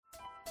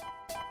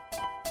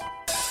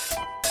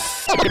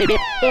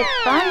It's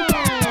fun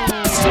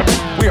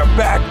time. We are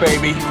back,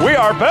 baby. We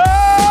are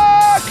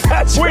back!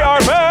 We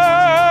are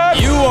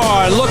back! You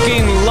are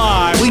looking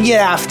live. We get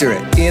after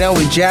it. You know,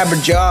 we jabber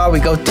jaw, we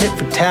go tit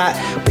for tat,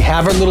 we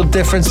have our little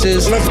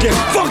differences. Let's get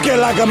funky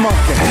like a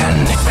monkey.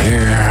 And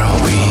here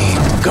we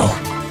go.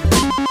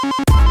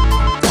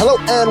 Hello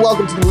and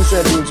welcome to the Musso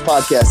and Bruins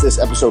podcast. This is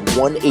episode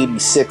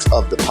 186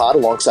 of the pod.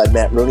 Alongside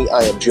Matt Rooney,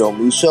 I am Joe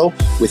Musso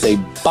with a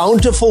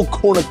bountiful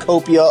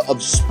cornucopia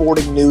of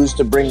sporting news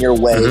to bring your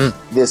way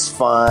this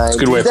fine That's a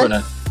good way of putting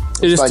it.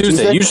 It is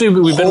Tuesday. Usually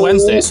we've been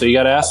Wednesday, so you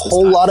got to ask this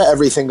whole time. lot of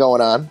everything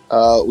going on.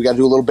 We got to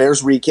do a little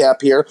Bears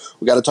recap here.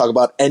 We got to talk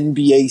about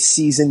NBA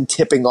season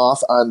tipping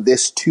off on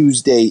this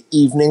Tuesday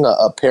evening.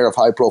 A pair of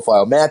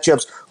high-profile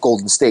matchups,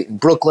 Golden State and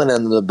Brooklyn,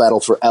 and the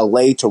battle for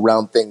LA to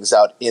round things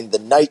out in the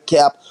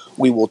nightcap.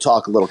 We will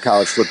talk a little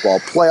college football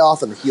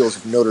playoff on the heels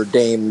of Notre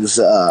Dame's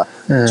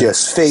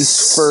just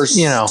face first,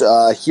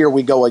 here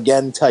we go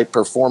again type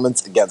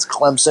performance against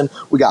Clemson.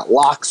 We got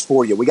locks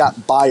for you. We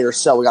got buy or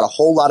sell. We got a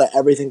whole lot of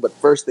everything. But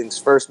first things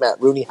first,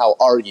 Matt Rooney, how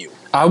are you?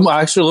 I'm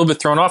actually a little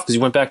bit thrown off because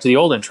you went back to the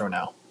old intro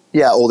now.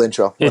 Yeah, old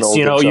intro. It's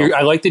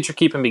I like that you're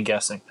keeping me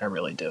guessing. I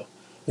really do.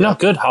 Yeah. No,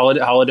 good.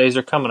 Holidays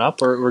are coming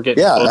up. We're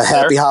getting close a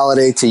happy there.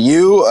 holiday to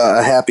you.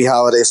 Happy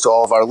holidays to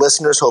all of our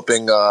listeners.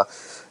 Hoping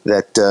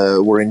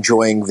that we're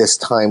enjoying this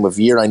time of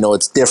year. I know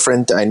it's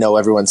different. I know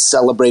everyone's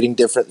celebrating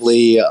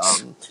differently.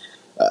 I'm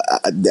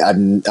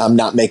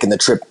not making the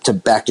trip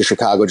back to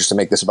Chicago just to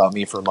make this about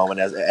me for a moment,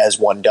 as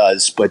one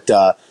does. But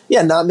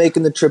not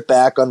making the trip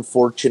back.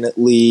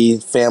 Unfortunately,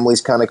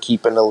 family's kind of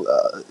keeping a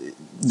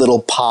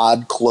little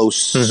pod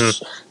close.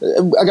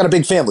 Mm-hmm. I got a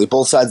big family,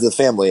 both sides of the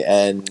family,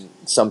 and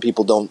some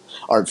people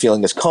aren't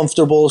feeling as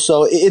comfortable.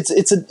 So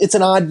it's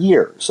an odd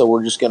year. So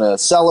we're just gonna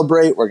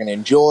celebrate. We're gonna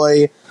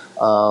enjoy.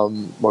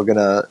 We're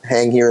gonna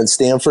hang here in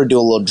Stamford, do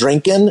a little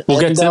drinking.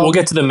 We'll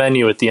get to the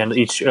menu at the end.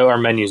 Our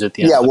menus at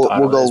the end. Yeah, of the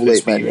we'll go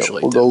late menu.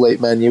 Go late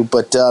menu.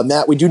 But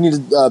Matt, we do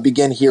need to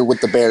begin here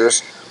with the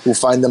Bears, who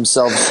find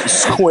themselves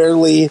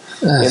squarely in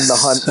the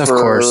hunt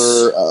for a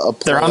playoff.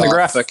 They're on the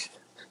graphic.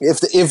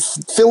 If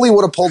Philly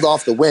would have pulled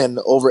off the win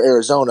over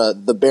Arizona,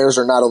 the Bears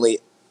are not only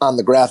on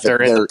the graphic,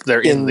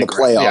 they're in the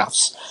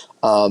playoffs.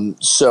 Yeah.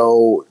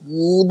 So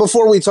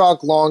before we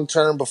talk long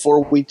term,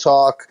 before we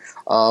talk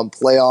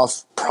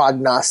playoff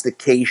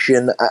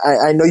prognostication,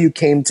 I know you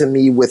came to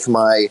me with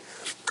my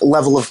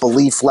level of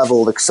belief,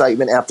 level of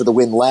excitement after the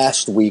win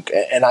last week,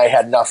 and I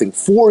had nothing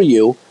for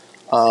you.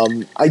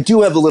 I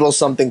do have a little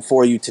something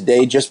for you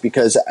today, just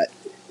because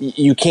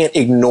you can't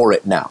ignore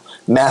it now.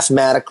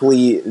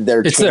 Mathematically,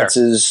 their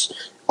chances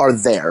are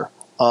there.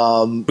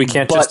 We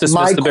can't just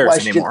dismiss the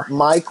Bears anymore.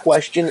 My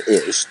question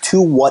is,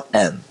 to what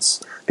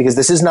ends? Because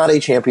this is not a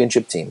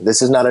championship team.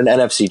 This is not an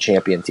NFC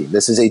champion team.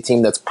 This is a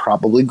team that's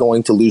probably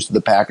going to lose to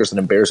the Packers in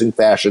embarrassing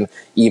fashion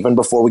even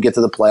before we get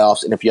to the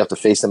playoffs. And if you have to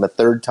face them a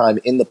third time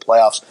in the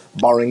playoffs,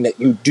 barring that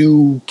you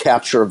do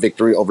capture a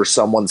victory over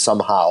someone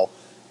somehow,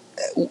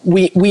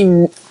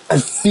 I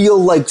feel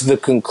like the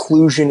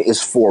conclusion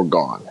is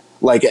foregone.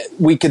 Like,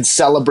 we could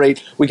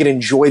celebrate, we could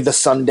enjoy the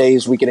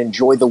Sundays, we could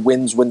enjoy the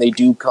wins when they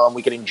do come,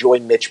 we could enjoy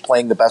Mitch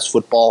playing the best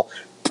football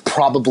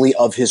probably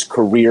of his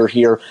career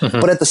here.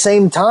 Mm-hmm. But at the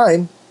same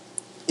time,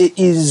 it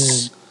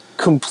is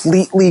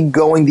completely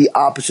going the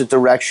opposite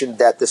direction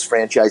that this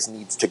franchise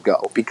needs to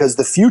go. Because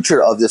the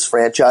future of this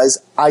franchise,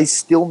 I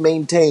still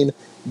maintain,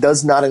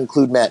 does not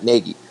include Matt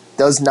Nagy,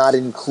 does not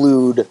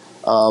include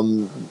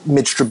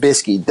Mitch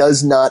Trubisky,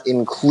 does not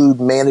include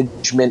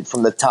management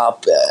from the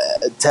top,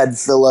 Ted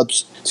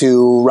Phillips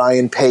to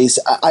Ryan Pace.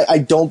 I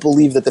don't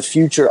believe that the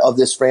future of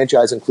this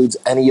franchise includes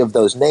any of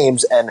those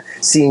names, and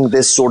seeing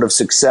this sort of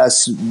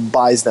success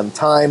buys them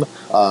time,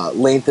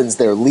 lengthens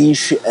their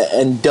leash,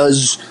 and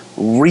does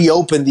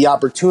reopen the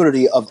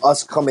opportunity of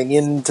us coming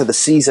into the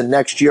season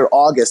next year,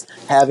 August,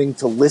 having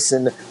to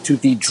listen to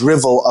the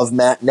drivel of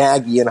Matt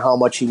Nagy and how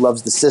much he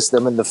loves the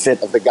system and the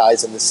fit of the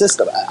guys in the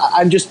system.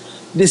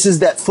 This is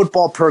that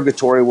football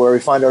purgatory where we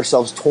find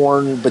ourselves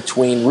torn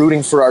between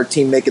rooting for our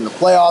team making the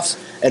playoffs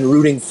and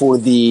rooting for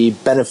the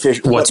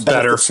what's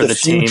better for the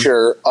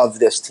future of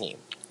this team.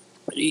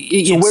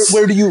 So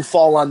where do you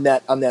fall on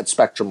that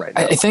spectrum right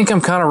now? I think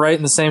I'm kind of right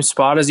in the same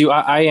spot as you.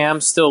 I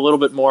am still a little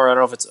bit more, I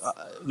don't know if it's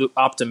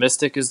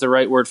optimistic is the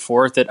right word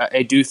for it, that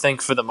I do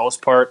think for the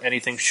most part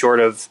anything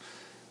short of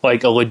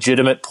like a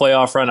legitimate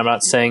playoff run, I'm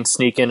not saying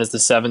sneak in as the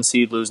 7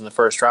 seed, lose in the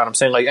first round. I'm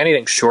saying like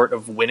anything short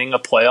of winning a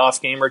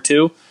playoff game or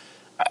two,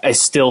 I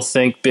still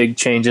think big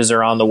changes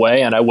are on the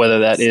way, and whether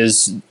that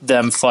is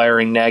them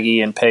firing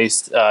Nagy and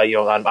Pace,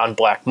 on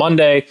Black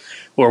Monday,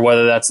 or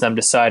whether that's them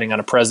deciding on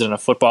a president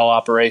of football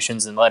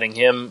operations and letting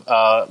him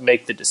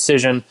make the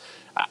decision.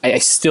 I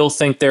still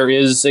think there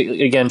is,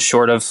 again,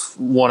 short of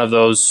one of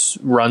those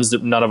runs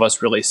that none of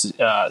us really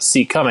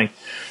see coming.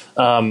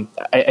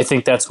 I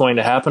think that's going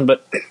to happen,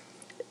 but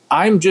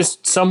I'm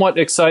just somewhat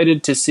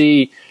excited to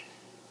see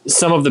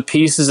some of the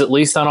pieces, at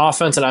least on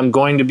offense, and I'm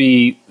going to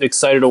be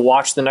excited to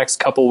watch the next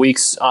couple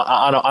weeks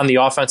on the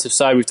offensive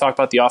side. We've talked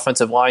about the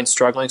offensive line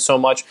struggling so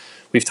much.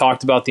 We've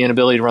talked about the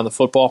inability to run the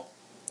football.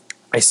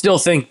 I still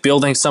think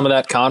building some of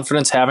that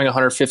confidence, having a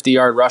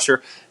 150-yard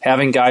rusher,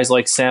 having guys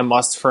like Sam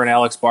Mustipher and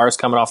Alex Bars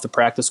coming off the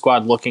practice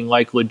squad looking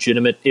like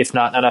legitimate, if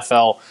not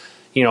NFL,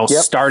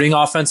 starting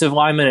offensive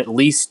linemen, at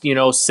least,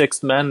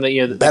 sixth men.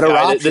 The Better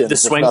guy,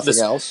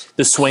 options,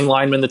 the swing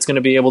lineman that's going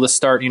to be able to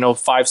start,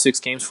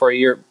 5-6 games for a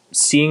year.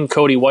 Seeing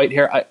Cody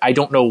Whitehair, I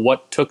don't know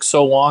what took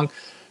so long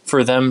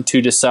for them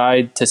to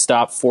decide to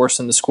stop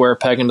forcing the square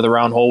peg into the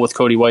round hole with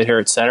Cody Whitehair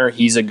at center.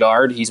 He's a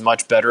guard. He's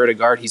much better at a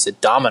guard. He's a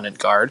dominant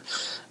guard.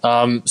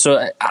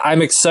 So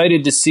I'm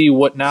excited to see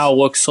what now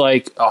looks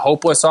like a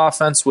hopeless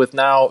offense with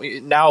now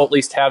at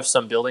least have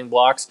some building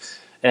blocks.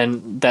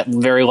 And that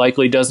very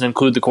likely doesn't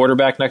include the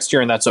quarterback next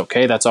year, and that's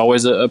okay. That's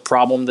always a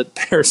problem that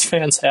Bears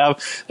fans have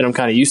that I'm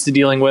kind of used to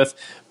dealing with.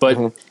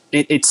 But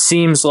it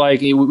seems like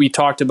we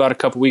talked about a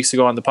couple weeks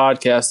ago on the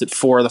podcast that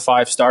 3 of the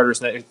 5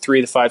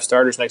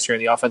 starters next year in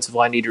the offensive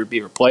line need to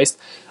be replaced.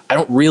 I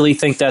don't really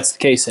think that's the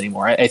case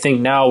anymore. I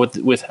think now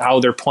with how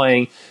they're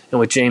playing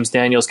and with James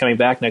Daniels coming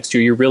back next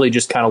year, you're really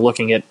just kind of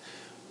looking at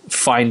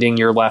finding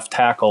your left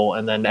tackle,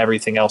 and then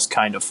everything else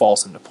kind of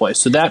falls into place.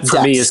 So that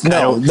for me is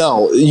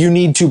no. You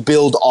need to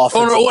build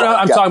offensive.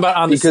 I'm talking about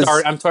on the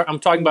start. I'm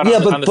talking about.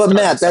 But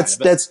Matt,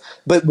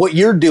 but what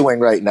you're doing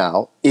right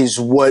now is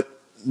what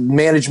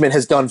management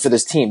has done for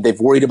this team. They've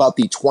worried about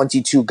the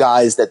 22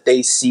 guys that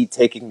they see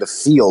taking the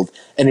field,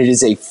 and it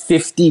is a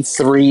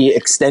 53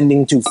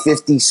 extending to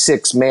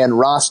 56 man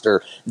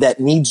roster that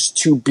needs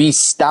to be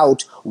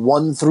stout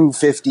 1 through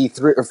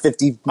 53 or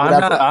 50.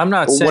 Whatever. I'm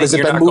not saying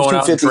you're not going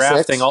out and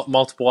drafting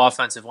multiple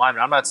offensible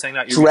linemen. I'm not saying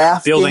that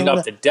you're building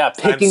up the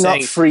depth. Picking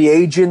up free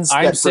agents.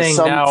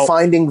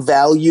 Finding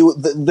value.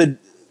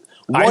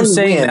 One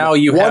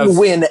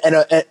win and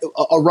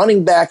a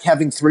running back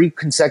having 3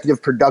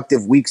 consecutive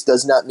productive weeks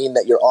does not mean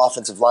that your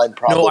offensive line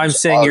problems. No, I'm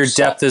saying your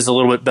depth is a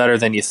little bit better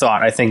than you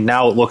thought. I think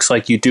now it looks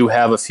like you do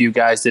have a few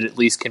guys that at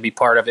least can be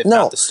part of, if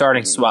not the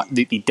starting spot,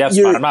 the depth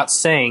spot. I'm not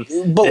saying.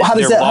 But how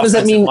does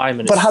that mean?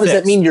 But how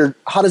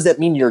does that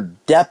mean your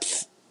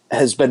depth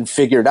has been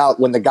figured out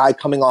when the guy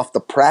coming off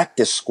the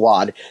practice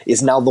squad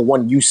is now the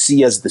one you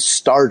see as the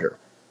starter?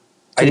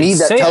 I didn't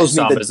say I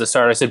saw him as a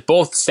starter. I said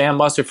both Sam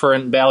Mustipher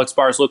and Alex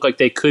Bars look like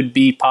they could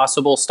be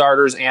possible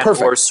starters and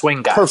or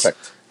swing guys.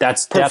 Perfect.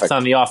 That's depth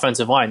on the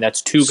offensive line.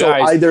 That's 2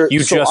 guys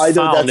you just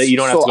found that you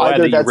don't have to go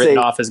ahead that you've written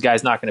off as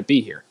guys not going to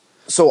be here.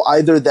 So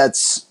either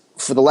that's,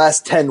 for the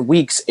last 10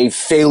 weeks, a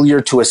failure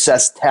to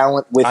assess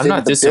talent within the building. I'm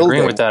not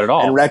disagreeing with that at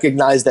all. And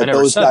recognize that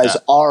those guys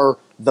are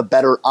the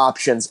better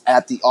options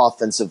at the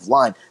offensive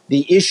line.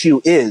 The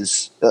issue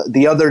is,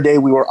 the other day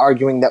we were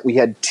arguing that we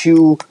had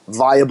 2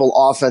 viable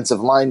offensive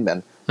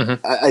linemen.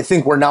 I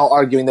think we're now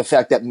arguing the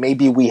fact that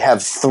maybe we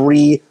have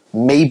 3,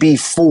 maybe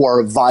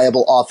 4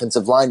 viable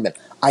offensive linemen.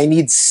 I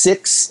need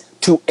 6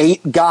 to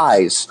 8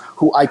 guys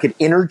who I could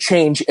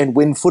interchange and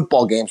win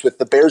football games with.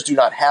 The Bears do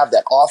not have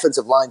that.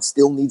 Offensive line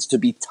still needs to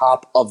be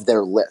top of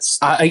their list.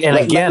 I'm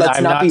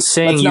not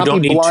saying you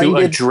don't need to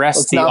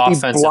address the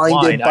offensive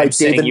line. I'm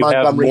saying you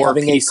have more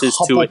pieces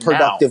to it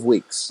now.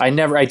 Weeks. I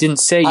didn't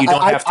say you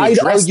don't have to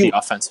address the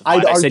offensive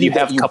line. I said you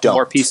have a couple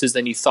more pieces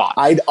than you thought.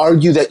 I'd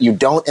argue that you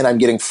don't, and I'm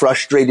getting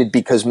frustrated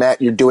because,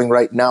 Matt, you're doing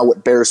right now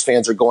what Bears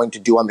fans are going to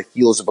do on the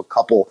heels of a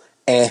couple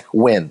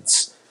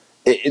wins.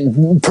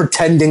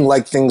 Pretending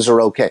like things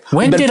are okay.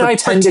 When did I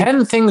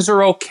pretend things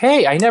are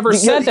okay? I never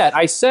said that.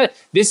 I said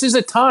this is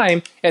a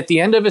time at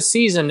the end of a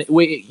season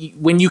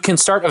when you can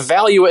start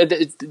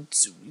evaluating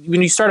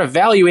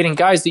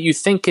guys that you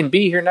think can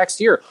be here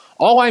next year.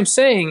 All I'm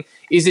saying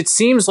is it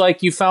seems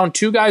like you found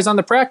 2 guys on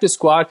the practice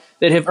squad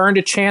that have earned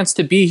a chance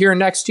to be here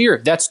next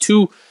year. That's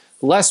 2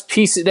 less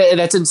pieces.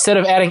 That's instead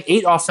of adding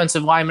 8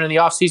 offensive linemen in the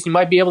offseason, you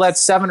might be able to add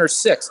 7 or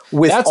 6.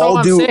 That's all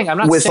I'm saying. I'm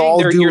not saying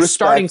they're your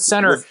starting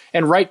center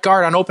and right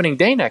guard on opening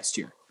day next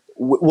year.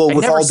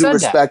 With all due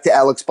respect to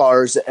Alex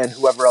Bars and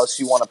whoever else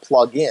you want to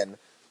plug in,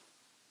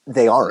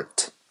 they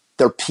aren't.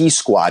 They're P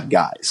squad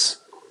guys.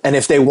 And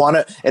if they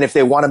want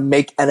to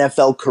make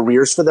NFL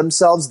careers for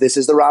themselves, this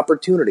is their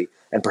opportunity.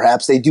 And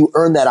perhaps they do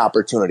earn that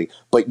opportunity.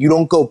 But you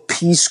don't go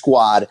P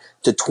squad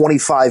to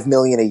 $25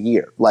 million a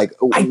year.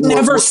 I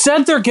never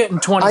said they're getting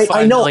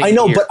 $25 million. I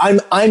know, but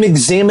I'm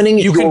examining.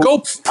 You can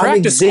go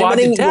practice squad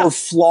to death. Your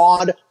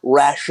flawed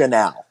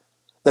rationale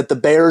that the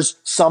Bears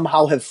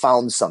somehow have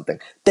found something.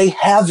 They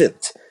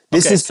haven't.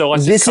 So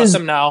let's cut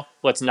them now.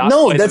 Let's not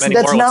play them anymore.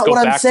 That's not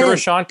what I'm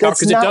saying.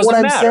 Because it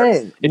doesn't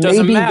matter. It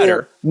doesn't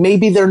matter.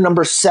 Maybe they're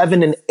number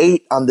 7 and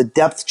 8 on the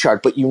depth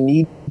chart, but you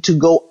need to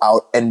go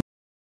out and.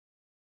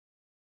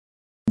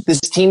 This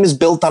team is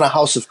built on a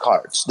house of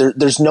cards.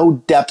 There's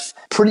no depth.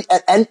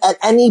 At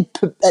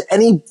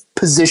any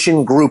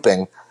position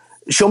grouping,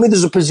 show me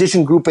there's a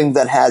position grouping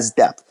that has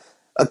depth.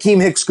 Akeem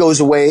Hicks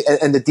goes away,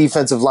 and the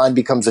defensive line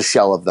becomes a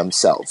shell of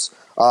themselves.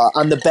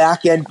 On the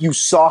back end, you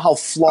saw how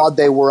flawed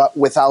they were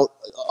without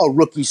a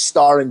rookie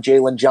star in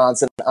Jalen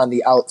Johnson on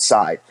the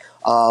outside.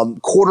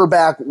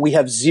 Quarterback, we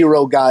have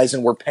 0 guys,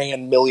 and we're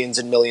paying millions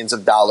and millions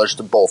of dollars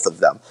to both of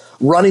them.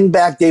 Running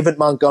back, David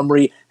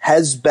Montgomery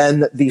has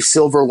been the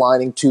silver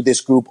lining to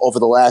this group over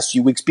the last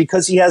few weeks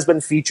because he has been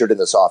featured in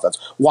this offense.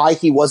 Why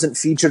he wasn't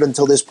featured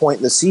until this point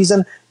in the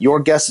season, your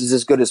guess is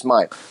as good as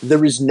mine.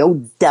 There is no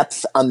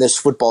depth on this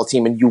football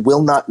team, and you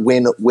will not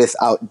win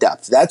without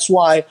depth. That's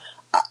why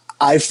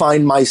I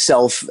find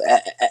myself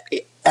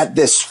at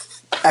this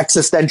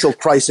existential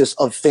crisis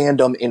of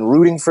fandom in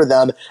rooting for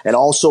them and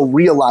also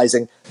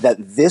realizing that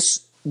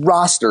this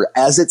roster,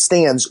 as it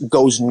stands,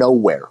 goes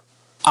nowhere.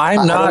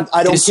 I'm not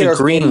I don't care if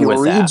Andy with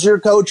Reid's that. your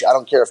coach. I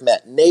don't care if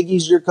Matt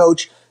Nagy's your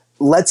coach.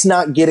 Let's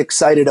not get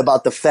excited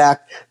about the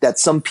fact that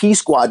some P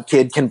Squad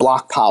kid can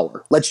block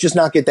power. Let's just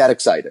not get that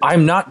excited.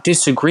 I'm not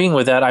disagreeing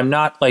with that. I'm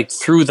not like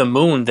through the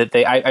moon that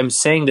I'm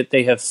saying that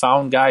they have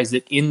found guys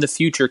that in the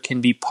future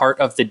can be part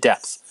of the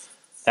depth.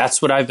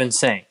 That's what I've been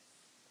saying.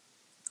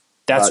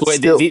 That's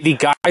what the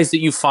guys that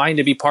you find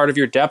to be part of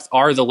your depth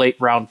are the late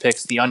round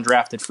picks, the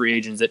undrafted free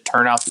agents that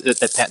turn out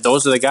that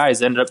those are the guys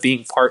that ended up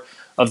being part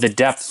of the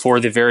depth for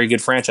the very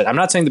good franchise. I'm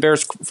not saying the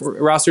Bears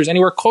roster is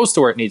anywhere close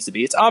to where it needs to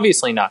be. It's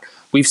obviously not.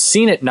 We've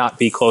seen it not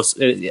be close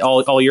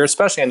all year,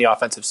 especially on the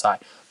offensive side.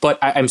 But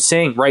I'm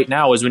saying right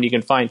now is when you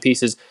can find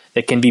pieces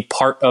that can be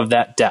part of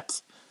that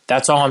depth.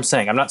 That's all I'm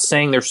saying. I'm not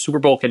saying they're Super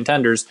Bowl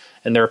contenders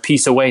and they're a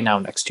piece away now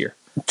next year.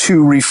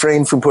 To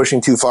refrain from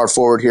pushing too far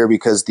forward here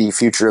because the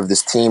future of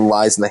this team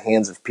lies in the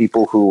hands of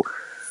people who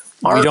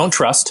we don't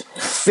trust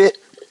fit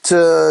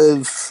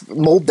to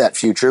mold that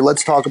future.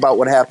 Let's talk about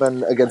what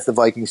happened against the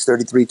Vikings,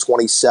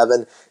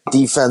 33-27.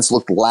 Defense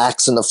looked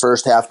lax in the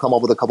first half, come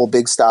up with a couple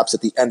big stops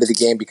at the end of the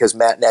game because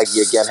Matt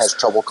Nagy, again, has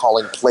trouble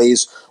calling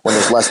plays when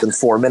there's less than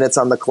 4 minutes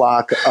on the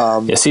clock.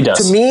 Yes, he does.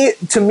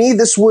 To me,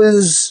 this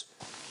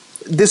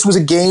was a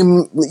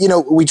game,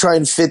 we try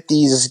and fit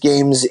these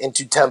games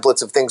into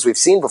templates of things we've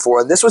seen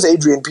before, and this was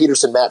Adrian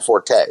Peterson, Matt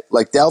Forte.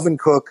 Like Dalvin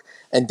Cook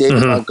and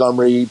David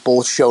Montgomery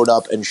both showed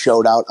up and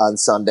showed out on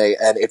Sunday,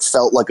 and it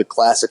felt like a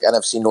classic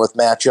NFC North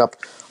matchup.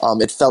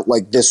 It felt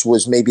like this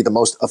was maybe the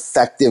most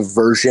effective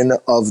version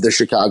of the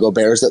Chicago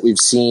Bears that we've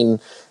seen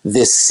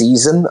this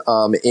season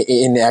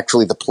in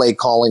actually the play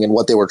calling and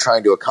what they were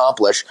trying to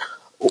accomplish.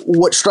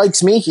 What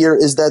strikes me here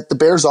is that the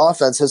Bears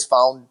offense has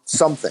found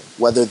something,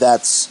 whether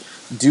that's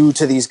due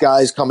to these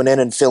guys coming in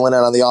and filling in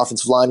on the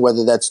offensive line,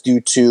 whether that's due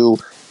to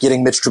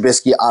getting Mitch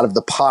Trubisky out of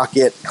the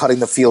pocket, cutting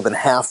the field in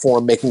half for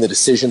him, making the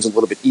decisions a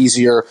little bit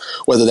easier,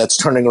 whether that's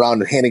turning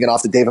around and handing it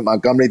off to David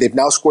Montgomery. They've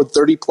now scored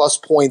 30-plus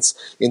points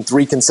in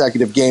 3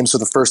 consecutive games for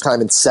the first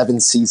time in 7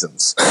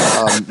 seasons.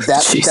 But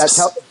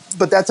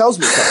that tells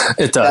me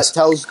something. It does.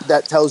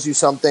 That tells you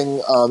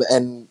something,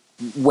 and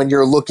when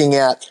you're looking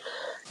at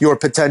your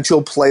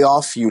potential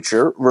playoff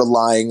future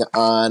relying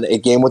on a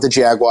game with the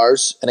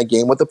Jaguars and a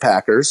game with the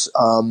Packers,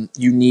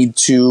 you need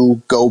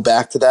to go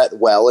back to that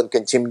well and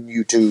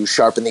continue to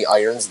sharpen the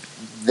irons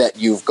that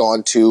you've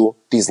gone to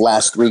these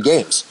last 3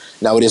 games.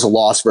 Now it is a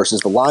loss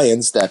versus the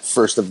Lions, that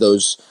first of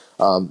those,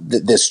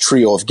 this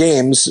trio of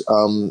games.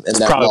 And it's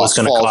that probably loss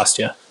what's going to cost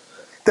you.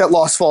 That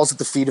loss falls at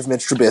the feet of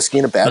Mitch Trubisky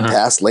in a bad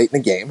pass late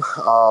in the game.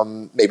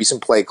 Maybe some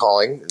play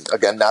calling.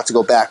 Again, not to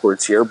go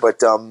backwards here,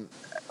 but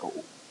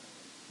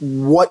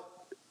what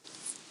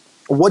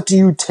do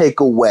you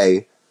take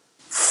away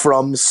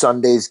from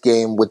Sunday's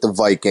game with the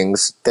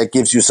Vikings that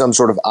gives you some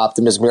sort of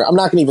optimism here? I'm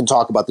not going to even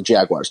talk about the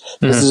Jaguars.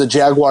 This is a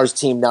Jaguars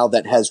team now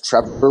that has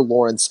Trevor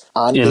Lawrence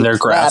on in their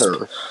platter.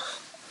 grasp.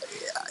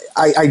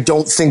 I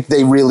don't think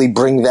they really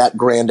bring that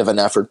grand of an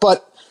effort,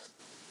 but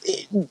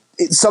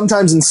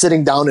sometimes in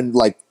sitting down and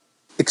like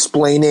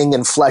explaining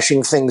and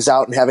fleshing things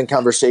out and having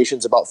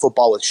conversations about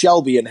football with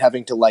Shelby and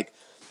having to like,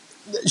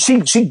 she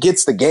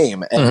gets the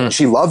game and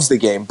she loves the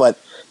game, but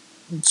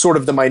sort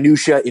of the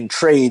minutia in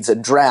trades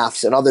and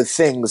drafts and other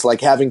things,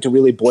 like having to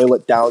really boil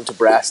it down to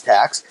brass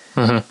tacks.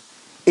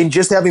 In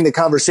just having the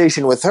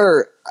conversation with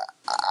her,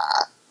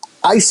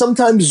 I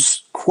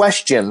sometimes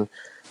question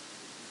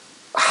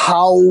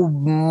how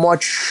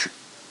much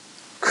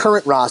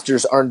current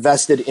rosters are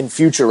invested in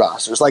future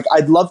rosters. Like,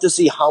 I'd love to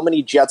see how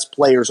many Jets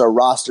players are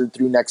rostered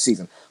through next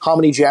season, how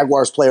many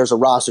Jaguars players are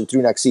rostered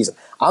through next season.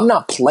 I'm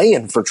not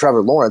playing for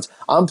Trevor Lawrence.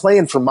 I'm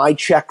playing for my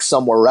check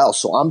somewhere else.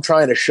 So I'm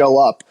trying to show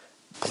up,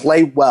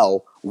 play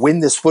well, win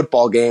this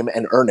football game,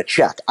 and earn a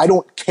check. I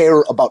don't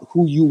care about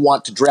who you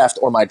want to draft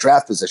or my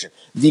draft position.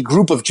 The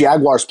group of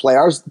Jaguars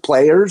players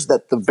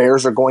that the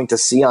Bears are going to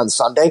see on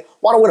Sunday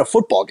want to win a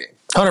football game.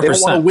 100%. They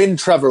don't want to win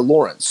Trevor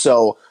Lawrence.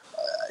 So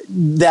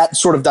that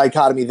sort of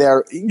dichotomy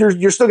there,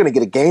 you're still going to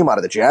get a game out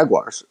of the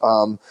Jaguars.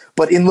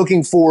 But in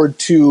looking forward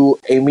to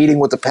a meeting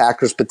with the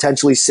Packers,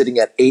 potentially sitting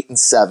at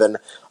 8-7,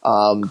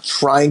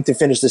 trying to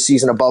finish the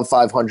season above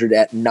 500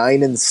 at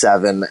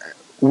 9-7,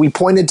 we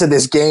pointed to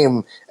this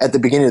game at the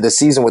beginning of the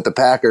season with the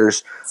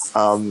Packers.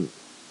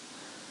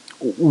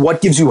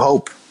 What gives you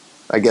hope,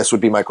 I guess,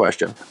 would be my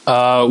question.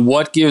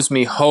 What gives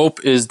me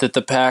hope is that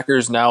the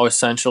Packers now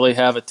essentially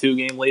have a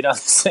 2-game lead on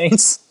the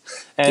Saints.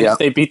 And if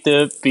they beat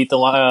the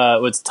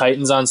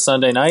Titans on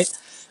Sunday night,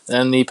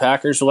 then the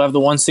Packers will have the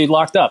 1 seed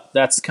locked up.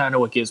 That's kind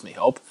of what gives me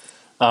hope.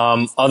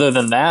 Other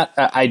than that,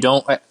 I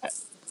don't.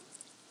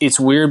 It's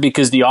weird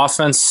because the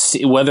offense,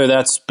 whether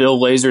that's Bill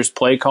Lazor's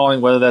play calling,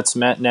 whether that's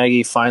Matt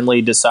Nagy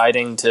finally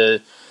deciding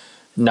to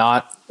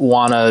not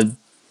want to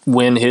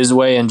win his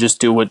way and just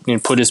do what,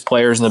 put his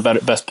players in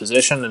the best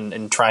position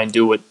and try and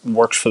do what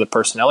works for the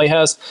personnel he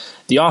has.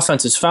 The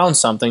offense has found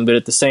something, but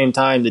at the same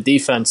time, the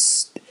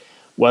defense,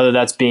 whether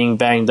that's being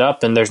banged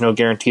up and there's no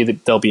guarantee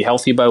that they'll be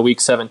healthy by week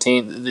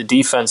 17, the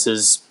defense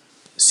has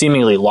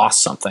seemingly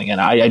lost something,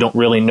 and I don't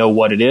really know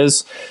what it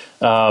is.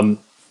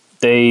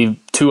 They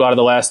 2 out of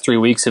the last 3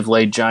 weeks have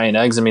laid giant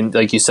eggs. I mean,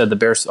 like you said, the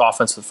Bears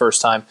offense for the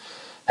first time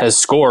has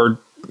scored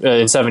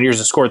in 7 years,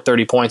 has scored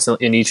 30 points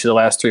in each of the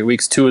last 3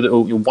 weeks.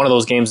 One of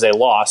those games they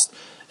lost,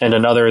 and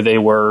another they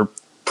were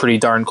pretty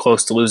darn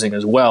close to losing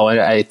as well. And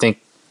I think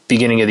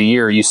beginning of the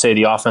year, you say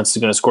the offense is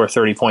going to score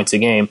 30 points a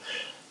game.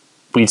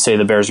 We'd say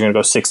the Bears are going to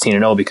go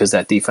 16-0 because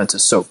that defense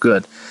is so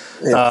good.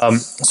 Yeah.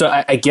 So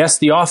I guess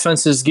the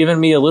offense has given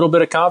me a little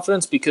bit of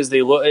confidence because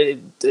they look.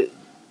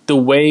 The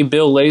way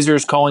Bill Lazor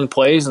is calling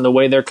plays and the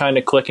way they're kind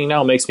of clicking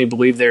now makes me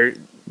believe they're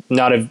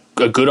not a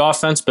good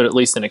offense, but at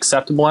least an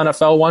acceptable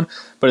NFL one.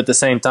 But at the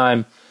same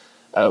time,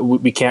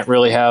 we can't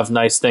really have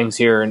nice things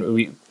here,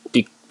 and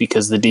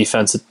because the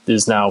defense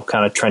is now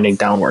kind of trending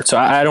downward. So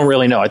I don't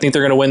really know. I think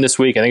they're going to win this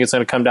week. I think it's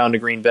going to come down to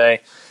Green Bay,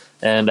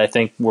 and I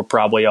think we're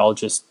probably all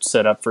just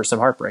set up for some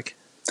heartbreak.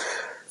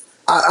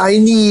 I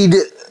need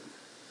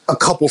a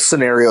couple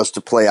scenarios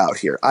to play out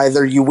here.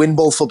 Either you win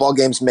both football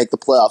games, make the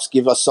playoffs,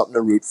 give us something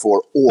to root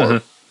for,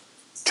 or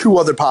two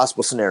other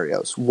possible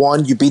scenarios.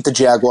 One, you beat the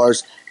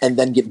Jaguars and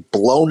then get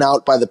blown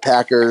out by the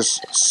Packers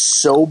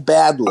so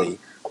badly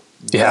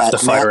you have to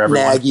fire Matt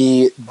everyone.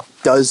 Nagy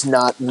does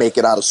not make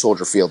it out of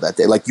Soldier Field that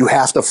day. Like, you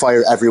have to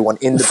fire everyone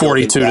in the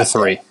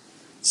 42-3.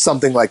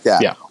 Something like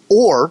that. Yeah.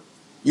 Or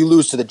you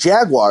lose to the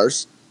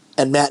Jaguars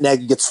and Matt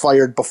Nagy gets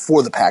fired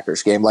before the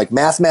Packers game, like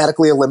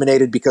mathematically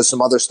eliminated because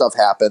some other stuff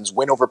happens.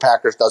 Win over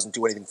Packers doesn't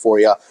do anything for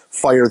you.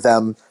 Fire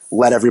them.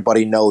 Let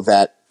everybody know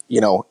that,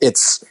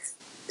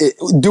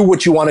 do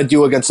what you want to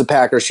do against the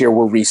Packers here.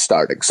 We're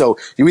restarting. So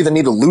you either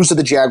need to lose to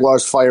the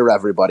Jaguars, fire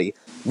everybody,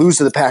 lose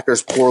to the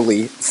Packers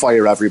poorly,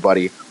 fire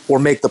everybody, or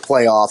make the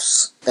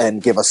playoffs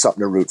and give us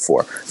something to root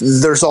for.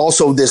 There's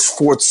also this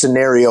fourth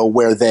scenario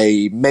where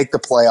they make the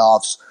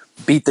playoffs,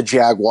 beat the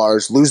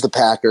Jaguars, lose the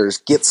Packers,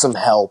 get some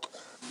help,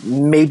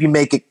 maybe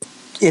make it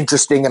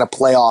interesting in a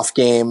playoff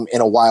game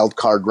in a wild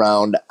card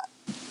round,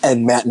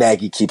 and Matt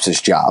Nagy keeps his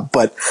job.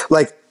 But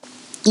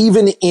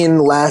even in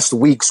last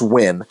week's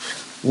win,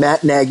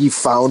 Matt Nagy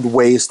found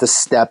ways to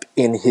step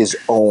in his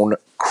own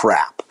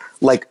crap.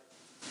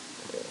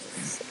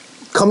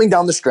 Coming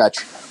down the stretch,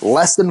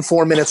 less than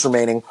 4 minutes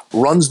remaining,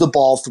 runs the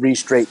ball 3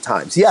 straight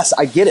times. Yes,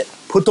 I get it.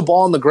 Put the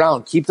ball on the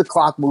ground, keep the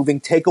clock moving,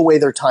 take away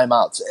their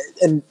timeouts.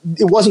 And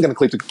it wasn't going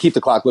to keep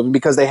the clock moving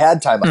because they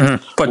had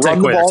timeouts. But take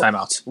away their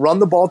timeouts. Run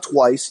the ball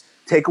twice,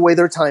 take away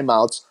their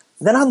timeouts.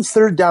 Then on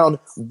third down,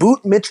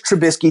 boot Mitch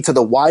Trubisky to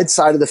the wide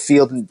side of the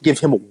field and give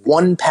him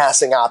one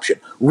passing option.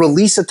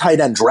 Release a tight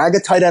end, drag a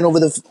tight end over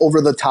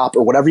the top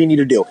or whatever you need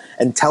to do,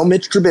 and tell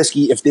Mitch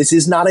Trubisky, if this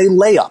is not a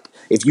layup,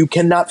 if you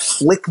cannot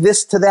flick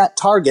this to that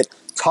target,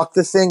 tuck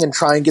the thing and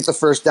try and get the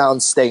first down,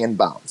 stay in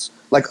bounds.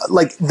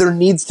 Like there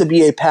needs to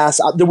be a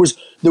pass. There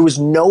was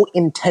no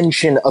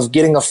intention of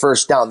getting a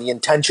first down. The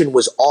intention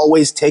was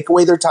always take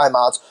away their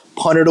timeouts,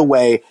 punt it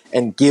away,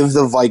 and give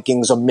the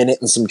Vikings a minute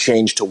and some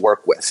change to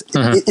work with.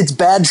 It's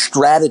bad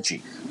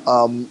strategy.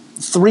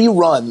 3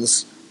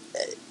 runs,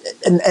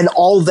 and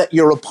all that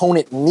your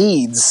opponent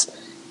needs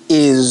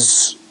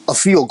is a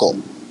field goal.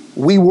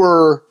 We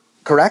were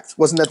correct,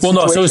 wasn't that the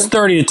situation? No, so it was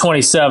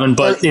 30-27,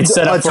 but it's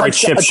set up for a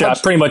chip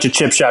shot, pretty much a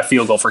chip shot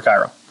field goal for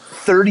Cairo.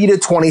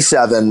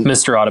 30-27,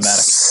 Mr. Automatic,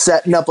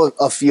 setting up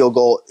a field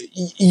goal.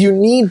 There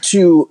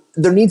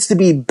needs to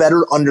be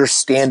better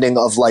understanding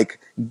of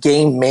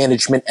game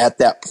management at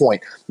that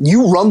point.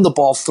 You run the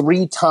ball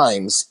 3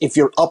 times if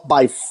you're up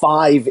by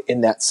 5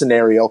 in that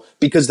scenario,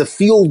 because the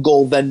field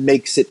goal then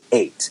makes it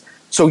 8.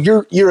 So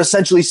you're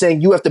essentially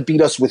saying you have to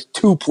beat us with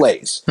 2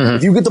 plays.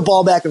 If you get the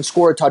ball back and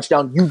score a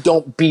touchdown, you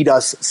don't beat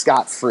us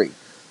scot-free.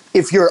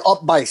 If you're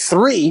up by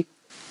 3,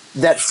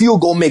 that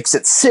field goal makes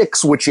it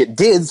 6, which it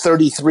did,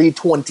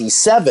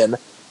 33-27,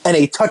 and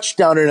a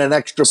touchdown and an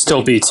extra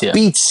still beats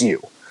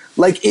you.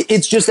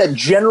 It's just that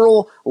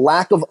general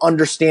lack of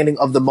understanding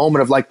of the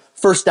moment of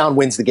first down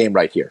wins the game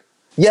right here.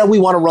 Yeah, we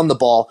want to run the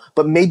ball,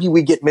 but maybe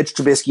we get Mitch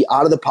Trubisky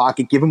out of the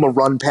pocket, give him a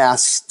run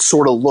pass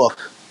sort of look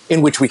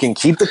in which we can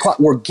keep the clock.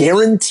 We're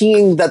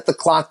guaranteeing that the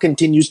clock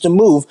continues to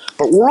move,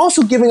 but we're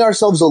also giving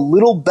ourselves a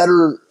little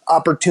better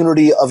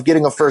opportunity of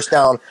getting a first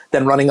down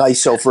than running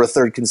ISO for a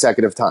 3rd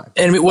consecutive time.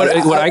 And what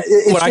I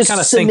kind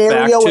of think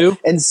back to,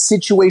 and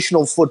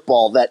situational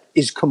football that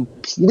is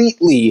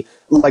completely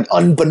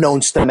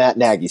unbeknownst to Matt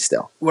Nagy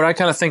still. What I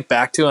kind of think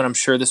back to, and I'm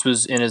sure this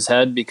was in his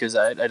head because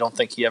I don't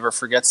think he ever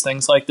forgets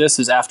things like this,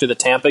 is after the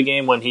Tampa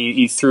game when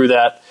he threw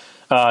that.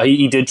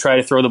 He did try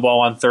to throw the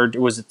ball on third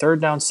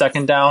down,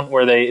 second down,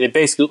 where they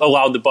basically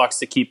allowed the Bucs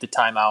to keep the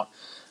timeout,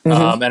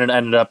 and it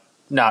ended up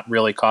not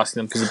really costing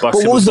them because the Bucs.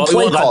 But what was the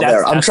play call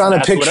there? I'm trying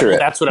to picture it.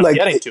 That's what I'm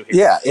getting to here.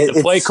 Yeah,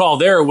 the play call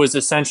there was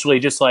essentially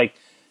just like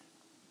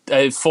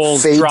a full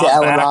fade drop to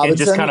Allen back Robinson? and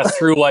just kind of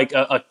threw like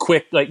a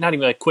quick, like not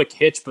even a quick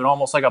hitch, but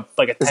almost like a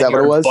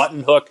 10-yard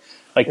button hook,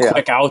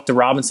 quick out to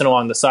Robinson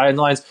along the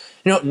sidelines.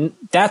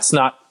 That's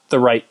not the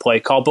right play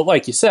call. But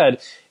like you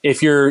said,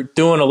 if you're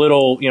doing a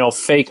little,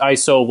 fake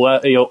ISO,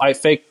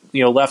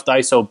 left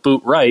ISO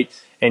boot right,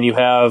 and you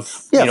have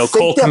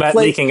Cole Kmet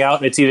leaking out,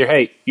 and it's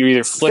either you're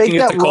either flicking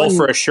it to Cole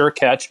for a sure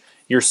catch,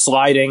 you're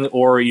sliding,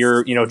 or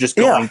you're just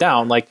going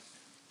down like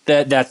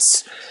that.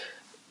 That's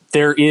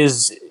there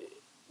is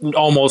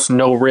almost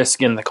no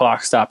risk in the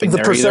clock stopping. The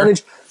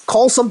percentage,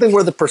 call something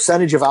where the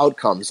percentage of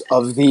outcomes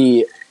of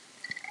the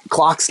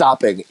clock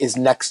stopping is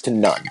next to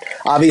none.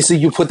 Obviously,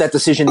 you put that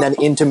decision then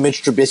into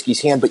Mitch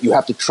Trubisky's hand, but you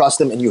have to trust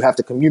him and you have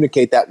to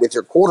communicate that with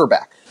your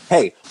quarterback.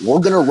 Hey, we're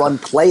going to run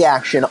play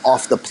action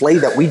off the play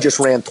that we just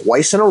ran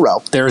twice in a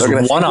row. There's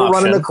one option. We're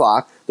running the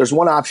clock. There's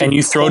one option. And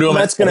you throw to him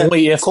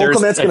only if there's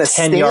a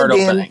 10-yard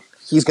opening.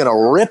 He's going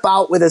to rip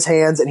out with his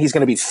hands, and he's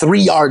going to be 3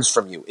 yards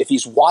from you. If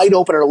he's wide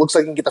open and it looks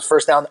like you can get the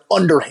first down,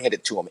 underhand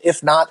it to him.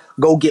 If not,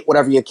 go get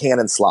whatever you can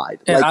and slide.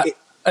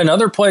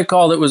 Another play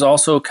call that was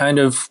also kind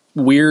of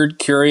weird,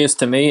 curious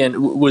to me,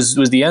 and was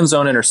the end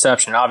zone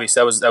interception. Obviously,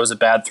 that was a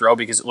bad throw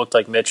because it looked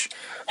like Mitch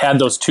had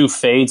those two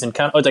fades and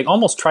kind of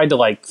almost tried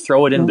to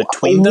throw it in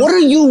between them. What are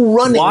you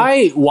running?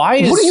 Why?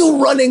 What are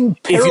you running?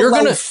 If you're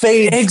going to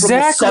fade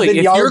exactly, from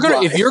the 7-yard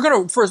line? if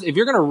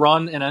you're going to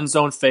run an end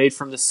zone fade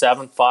from the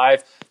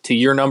 7-5 to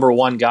your number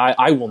one guy,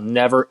 I will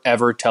never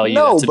ever tell you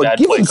that's a bad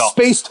play call. Give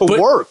him space to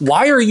work.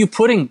 Why are you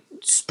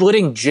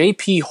splitting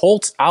J.P.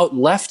 Holtz out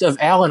left of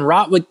Allen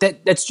Robinson?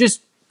 That's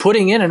just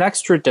putting in an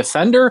extra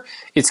defender.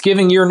 It's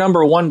giving your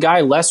number one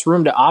guy less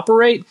room to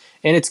operate,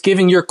 and it's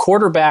giving your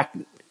quarterback,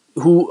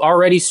 who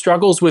already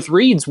struggles with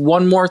reads,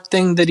 one more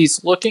thing that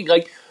he's looking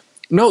like.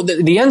 No,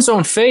 the end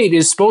zone fade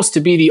is supposed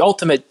to be the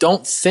ultimate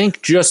don't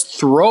think, just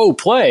throw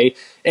play,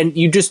 and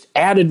you just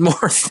added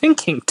more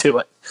thinking to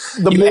it.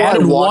 You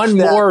added one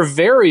more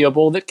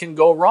variable that can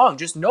go wrong.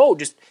 Just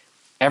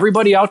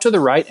everybody out to the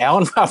right,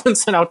 Allen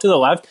Robinson out to the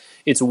left.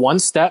 It's one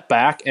step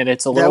back, and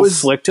it's a little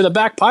flick to the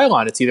back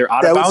pylon. It's either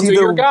out of bounds or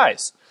your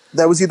guys.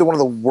 That was either one of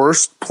the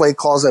worst play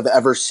calls I've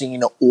ever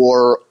seen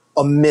or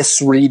a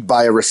misread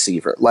by a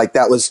receiver.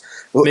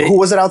 Who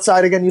was it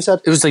outside again, you said?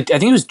 It was I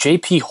think it was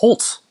J.P.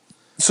 Holtz.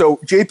 So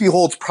J.P.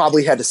 Holtz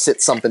probably had to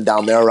sit something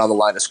down there around the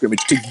line of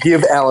scrimmage to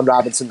give Allen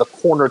Robinson the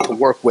corner to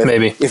work with.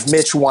 Maybe. If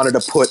Mitch wanted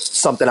to put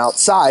something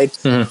outside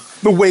the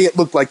way it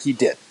looked like he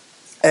did.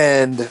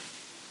 And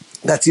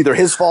that's either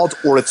his fault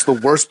or it's the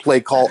worst play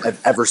call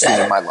I've ever seen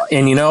in my life.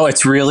 And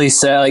it's really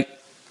sad.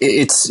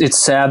 It's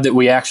sad that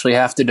we actually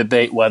have to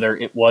debate whether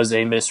it was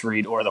a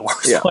misread or the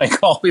worst play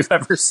call we've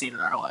ever seen in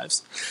our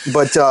lives.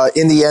 But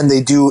in the end,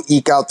 they do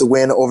eke out the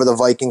win over the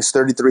Vikings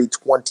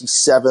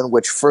 33-27,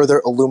 which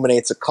further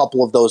illuminates a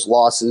couple of those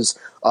losses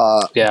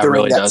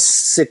during that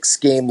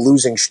 6-game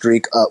losing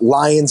streak.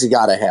 Lions, you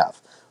got to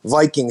have.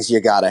 Vikings, you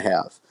got to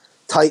have.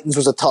 Titans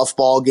was a tough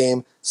ball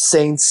game.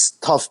 Saints,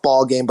 tough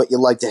ball game, but you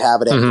like to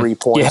have it at 3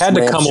 points. You had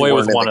to come away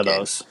with one of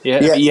those. You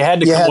had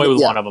to come away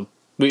with one of them.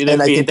 They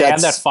had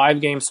that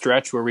 5-game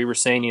stretch where we were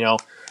saying,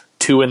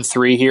 2 and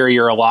 3 here,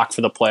 you're a lock for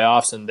the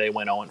playoffs, and they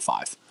went 0 and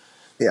 5.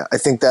 Yeah, I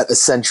think that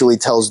essentially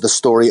tells the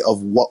story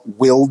of what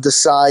will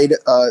decide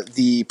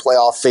the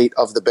playoff fate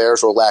of the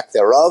Bears or lack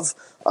thereof.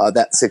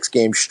 That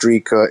 6-game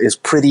streak is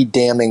pretty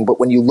damning, but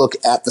when you look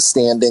at the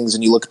standings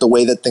and you look at the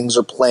way that things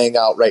are playing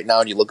out right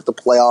now and you look at the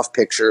playoff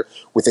picture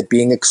with it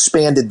being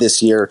expanded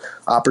this year,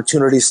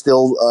 opportunity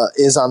still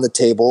is on the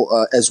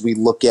table as we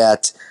look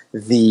at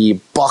the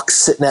Bucs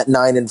sitting at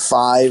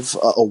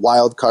 9-5, a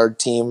wild card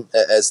team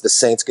as the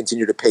Saints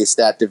continue to pace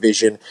that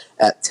division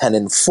at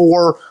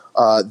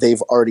 10-4.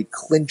 They've already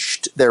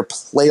clinched their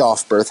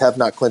playoff berth, have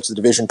not clinched the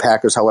division.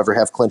 Packers, however,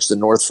 have clinched the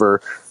North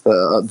for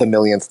the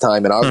millionth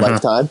time in our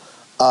lifetime.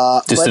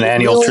 Just an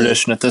annual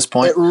tradition at this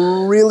point. It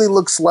really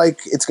looks like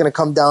it's going to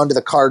come down to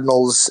the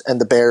Cardinals and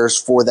the Bears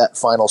for that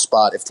final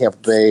spot if Tampa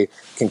Bay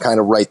can kind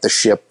of right the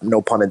ship,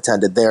 no pun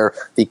intended there.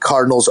 The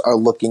Cardinals are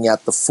looking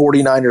at the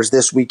 49ers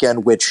this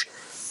weekend, which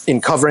in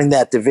covering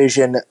that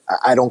division,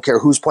 I don't care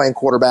who's playing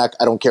quarterback.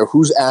 I don't care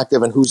who's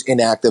active and who's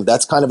inactive.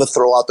 That's kind of a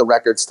throw out the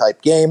records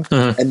type game.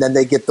 And then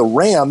they get the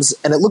Rams,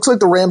 and it looks like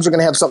the Rams are going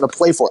to have something to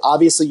play for.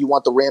 Obviously, you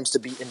want the Rams to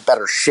be in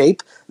better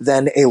shape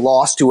than a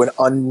loss to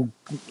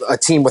a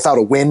team without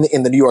a win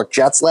in the New York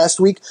Jets last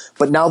week.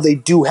 But now they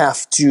do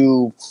have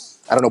to,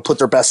 put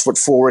their best foot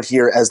forward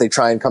here as they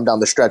try and come down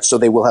the stretch, so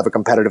they will have a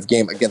competitive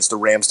game against the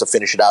Rams to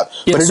finish it out.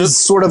 Yeah, but it is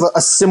sort of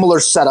a similar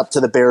setup to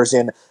the Bears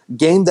in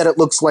game that it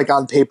looks like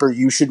on paper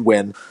you should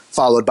win,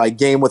 followed by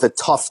game with a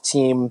tough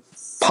team,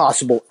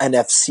 possible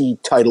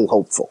NFC title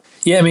hopeful.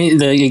 Yeah,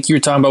 like you were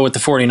talking about with the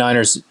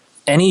 49ers,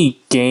 any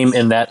game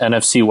in that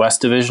NFC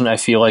West division, I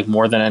feel like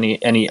more than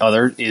any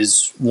other,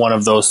 is one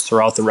of those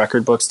throughout the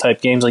record books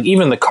type games. Like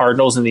even the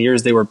Cardinals in the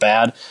years they were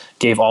bad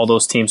gave all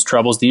those teams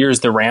troubles. The years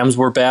the Rams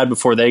were bad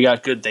before they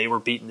got good, they were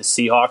beating the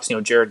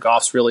Seahawks. Jared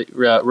Goff's really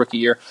rookie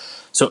year.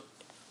 So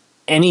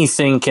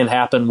anything can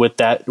happen with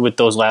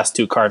those last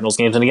two Cardinals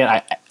games. And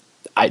again,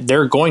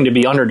 they're going to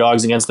be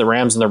underdogs against the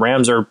Rams, and the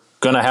Rams are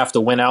going to have to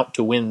win out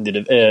to win.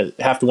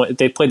 Have to win.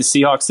 They play the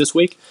Seahawks this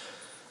week,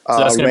 so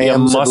that's going to be a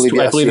must.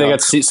 I believe they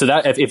got so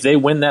that if they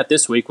win that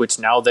this week, which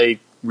now they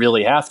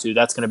really have to,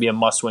 that's going to be a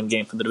must-win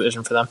game for the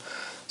division for them.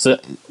 So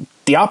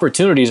the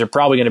opportunities are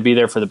probably going to be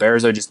there for the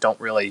Bears. I just don't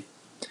really.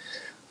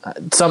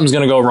 Something's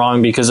going to go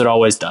wrong because it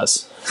always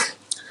does.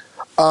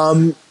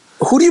 Who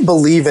do you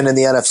believe in the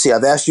NFC?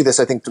 I've asked you this,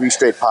 I think, 3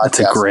 straight podcasts. That's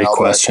a great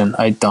question.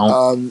 I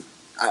don't.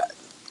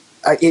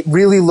 It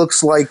really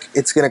looks like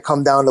it's going to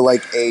come down to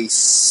like a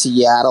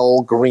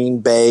Seattle, Green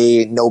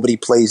Bay, nobody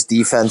plays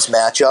defense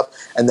matchup,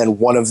 and then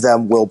one of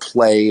them will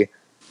play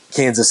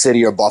Kansas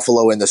City or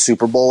Buffalo in the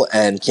Super Bowl,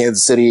 and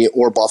Kansas City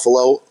or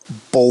Buffalo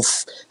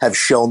both have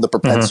shown the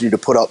propensity to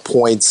put up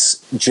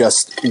points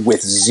just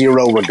with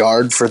zero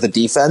regard for the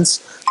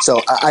defense.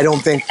 So I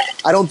don't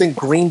think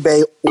Green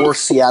Bay or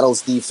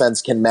Seattle's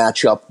defense can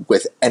match up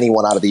with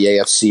anyone out of the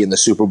AFC in the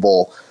Super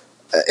Bowl.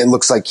 It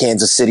looks like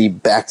Kansas City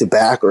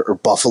back-to-back or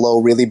Buffalo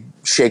really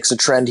shakes a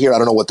trend here. I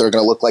don't know what they're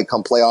going to look like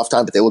come playoff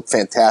time, but they look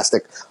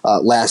fantastic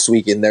last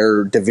week in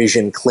their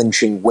division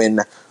clinching win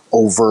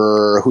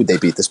over who they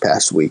beat this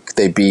past week.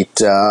 They beat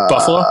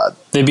Buffalo.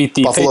 They beat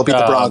the Buffalo beat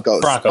the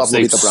Broncos. Buffalo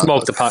beat the Broncos.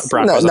 Smoked the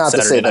Broncos. Not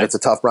to say that it's a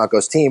tough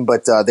Broncos team,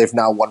 but they've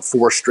now won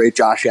 4 straight.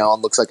 Josh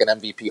Allen looks like an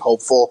MVP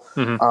hopeful,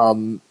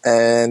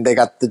 and they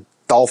got the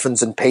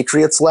Dolphins and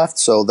Patriots left,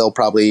 so they'll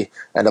probably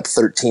end up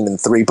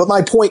 13-3. But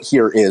my point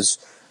here is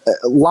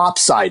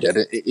lopsided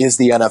is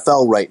the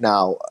NFL right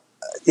now.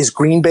 Is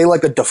Green Bay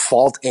like a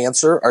default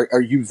answer?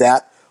 Are you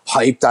that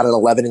hyped on an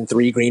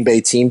 11-3 Green Bay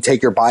team?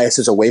 Take your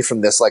biases away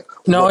from this. Like,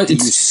 no, what do you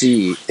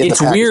see?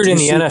 It's weird in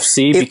the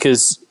NFC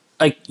because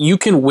like you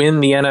can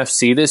win the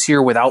NFC this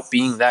year without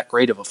being that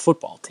great of a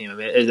football team. I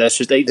mean, that's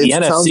just the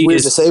NFC sounds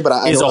weird to say, but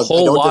I is don't, a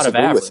whole lot of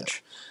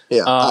average.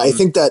 Yeah, I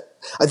think that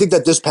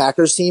this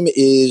Packers team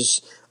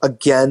is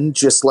again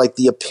just like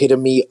the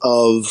epitome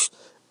of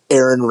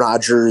Aaron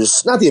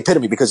Rodgers, not the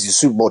epitome because he's a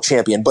Super Bowl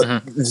champion,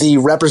 but the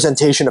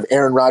representation of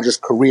Aaron Rodgers'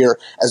 career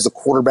as the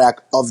quarterback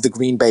of the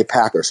Green Bay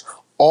Packers.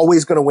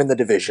 Always going to win the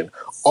division,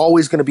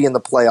 always going to be in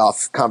the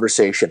playoff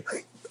conversation.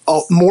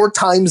 More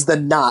times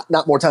than not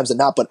more times than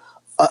not, but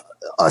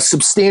a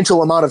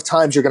substantial amount of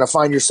times you're going to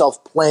find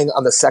yourself playing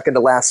on the second to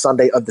last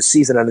Sunday of the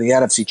season in the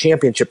NFC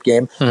Championship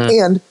game.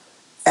 And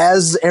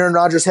as Aaron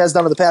Rodgers has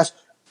done in the past,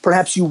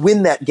 perhaps you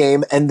win that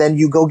game and then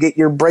you go get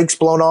your brakes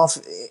blown off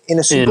in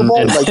a Super Bowl.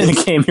 In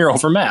a game you're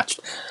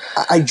overmatched.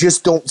 I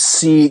just don't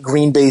see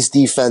Green Bay's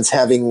defense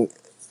having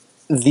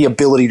the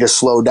ability to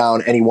slow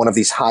down any one of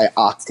these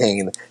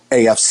high-octane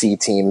AFC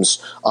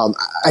teams.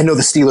 I know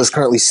the Steelers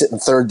currently sit in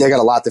third. They got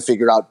a lot to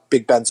figure out.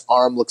 Big Ben's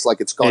arm looks like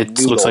it's gone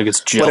noodle. Looks like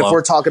it's jello. But if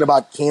we're talking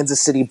about Kansas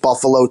City,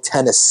 Buffalo,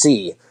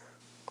 Tennessee,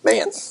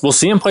 man. We'll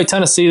see him play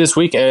Tennessee this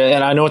week,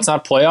 and I know it's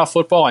not playoff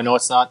football. I know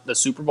it's not the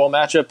Super Bowl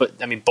matchup, but,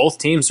 I mean, both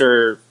teams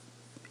are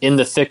in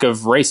the thick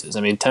of races.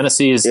 I mean,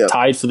 Tennessee is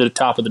tied for the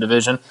top of the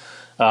division.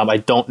 I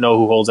don't know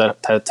who holds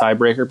that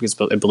tiebreaker because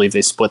I believe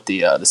they split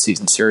the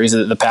season series.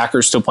 The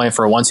Packers still playing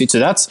for a 1 seed, so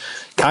that's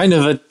kind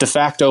of a de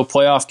facto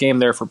playoff game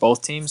there for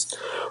both teams.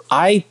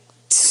 It's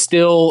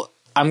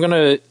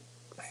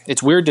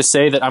weird to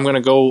say that I'm gonna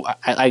go.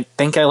 I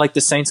think I like the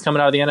Saints coming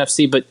out of the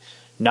NFC, but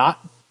not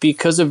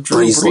because of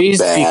Drew Brees.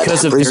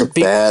 Because of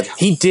bad.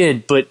 He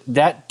did, but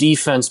that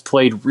defense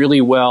played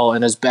really well,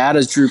 and as bad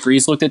as Drew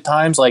Brees looked at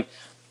times, like.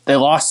 They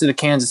lost to the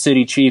Kansas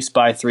City Chiefs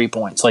by 3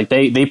 points. Like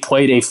they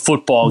played a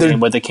football game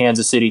with the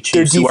Kansas City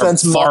Chiefs, who are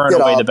far and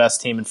away the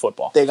best team in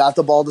football. They got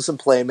the ball to some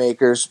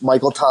playmakers.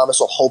 Michael Thomas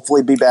will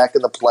hopefully be back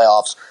in the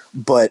playoffs.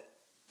 But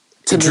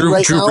Drew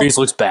Brees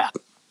looks bad.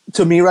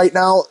 To me right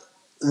now,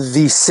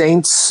 the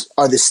Saints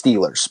are the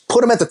Steelers.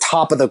 Put them at the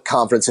top of the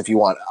conference if you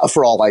want,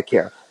 for all I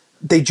care.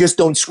 They just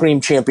don't scream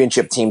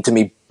championship team to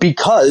me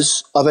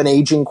because of an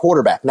aging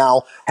quarterback.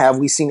 Now, have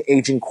we seen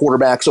aging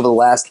quarterbacks over the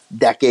last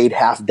decade,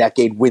 half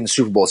decade, win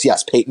Super Bowls?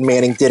 Yes, Peyton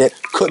Manning did it.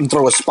 Couldn't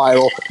throw a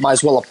spiral. Might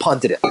as well have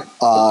punted it.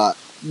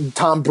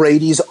 Tom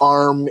Brady's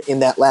arm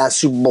in that last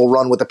Super Bowl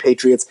run with the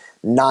Patriots,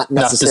 not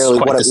necessarily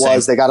what it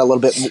was. They got a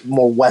little bit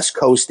more West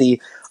Coasty.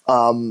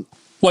 Well,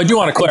 I do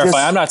want to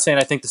clarify. I'm not saying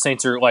I think the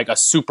Saints are like a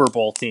Super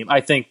Bowl team.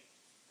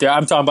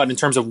 I'm talking about in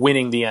terms of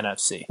winning the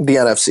NFC. The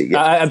NFC,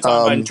 yeah. I'm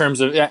talking about in terms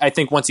of, I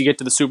think once you get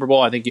to the Super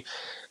Bowl, I think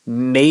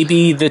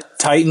maybe the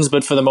Titans,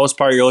 but for the most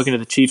part, you're looking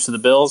at the Chiefs or the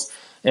Bills.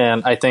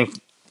 And I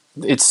think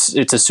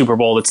it's a Super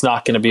Bowl that's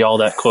not going to be all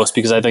that close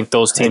because I think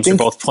those teams are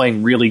both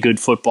playing really good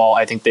football.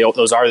 I think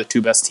those are the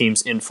two best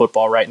teams in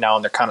football right now,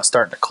 and they're kind of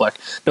starting to click.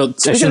 No,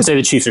 I shouldn't say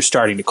the Chiefs are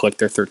starting to click.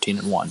 They're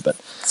 13-1, but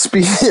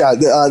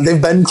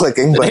they've been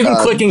clicking. They've been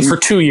clicking for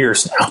 2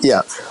 years now.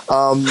 Yeah,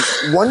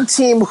 one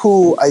team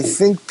who I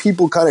think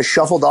people kind of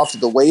shuffled off to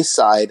the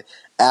wayside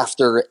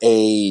after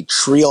a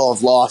trio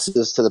of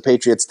losses to the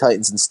Patriots,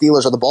 Titans, and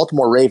Steelers are the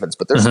Baltimore Ravens,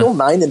 but they're still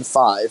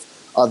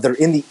 9-5. They're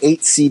in the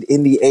 8th seed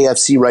in the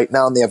AFC right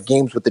now, and they have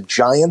games with the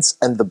Giants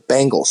and the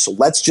Bengals. So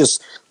let's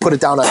just put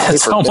it down on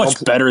That's paper. how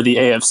much better the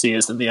AFC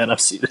is than the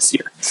NFC this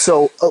year.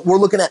 So we're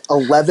looking at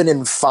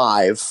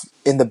 11-5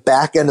 in the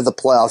back end of the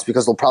playoffs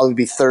because they'll probably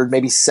be third,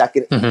 maybe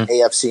second in the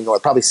AFC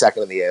North, probably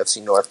second in the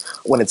AFC North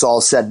when it's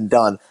all said and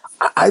done.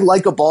 I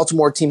like a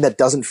Baltimore team that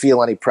doesn't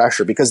feel any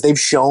pressure because they've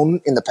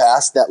shown in the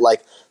past that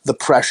like the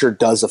pressure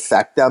does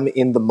affect them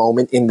in the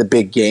moment in the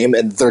big game,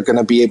 and they're going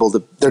to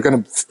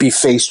be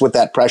faced with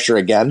that pressure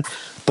again.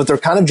 But they're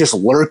kind of just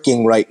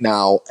lurking right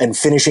now and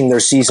finishing their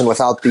season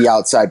without the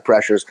outside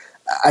pressures.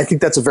 I think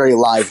that's a very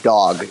live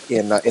dog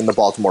in the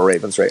Baltimore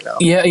Ravens right now.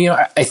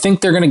 Yeah, I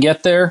think they're going to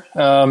get there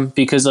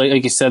because,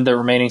 like you said, the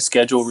remaining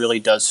schedule really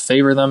does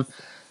favor them.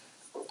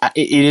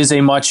 It is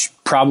a much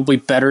probably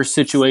better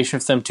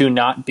situation for them too,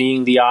 not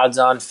being the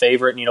odds-on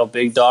favorite,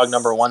 big dog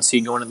number 1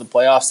 seed going into the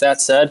playoffs.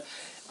 That said,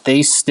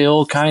 they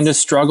still kind of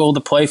struggle to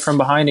play from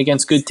behind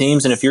against good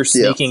teams, and if you're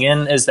sneaking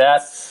in as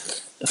that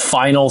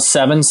final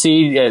 7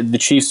 seed, the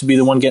Chiefs would be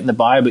the one getting the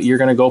bye, but you're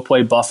going to go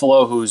play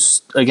Buffalo,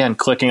 who's again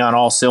clicking on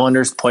all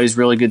cylinders, plays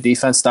really good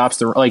defense, stops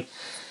the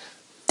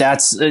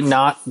that's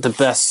not the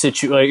best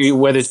situation.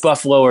 Whether it's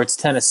Buffalo or it's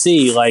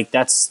Tennessee,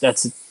 that's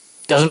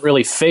doesn't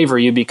really favor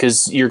you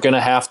because you're going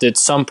to have to at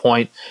some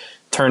point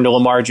turn to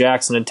Lamar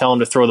Jackson and tell him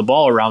to throw the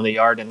ball around the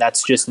yard, and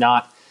that's just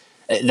not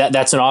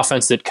that's an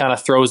offense that kind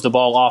of throws the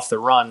ball off the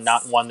run,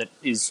 not one that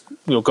is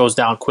goes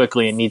down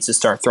quickly and needs to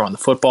start throwing the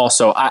football.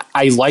 So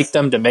I like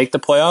them to make the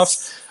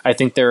playoffs. I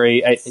think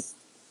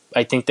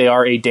I think they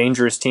are a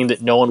dangerous team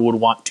that no one would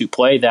want to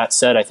play. That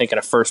said, I think in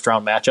a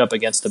first-round matchup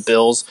against the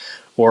Bills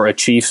or a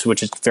Chiefs,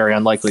 which is very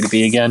unlikely to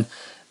be again,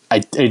 I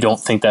don't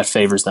think that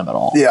favors them at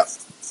all. Yeah.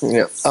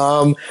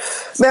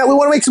 Matt, we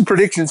want to make some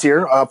predictions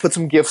here, put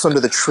some gifts under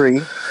the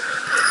tree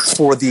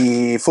for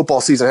the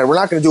football season ahead. We're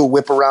not going to do a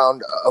whip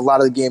around. A lot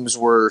of the games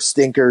were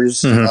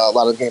stinkers. A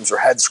lot of the games were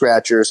head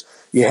scratchers.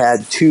 You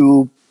had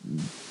 2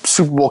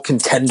 Super Bowl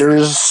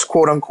contenders,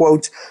 quote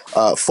unquote,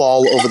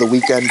 fall over the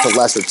weekend to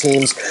lesser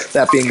teams,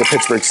 that being the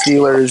Pittsburgh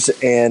Steelers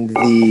and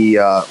the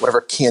whatever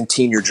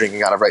canteen you're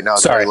drinking out of right now.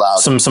 It's very loud.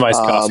 Some iced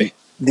coffee.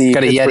 The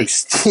Got a Pittsburgh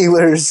Yeti.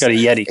 Steelers. Got a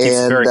Yeti. Keeps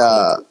it very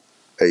cool.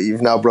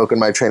 You've now broken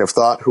my train of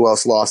thought. Who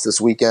else lost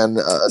this weekend?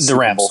 The Super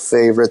Rams. Bowl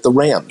favorite, the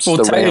Rams. Well,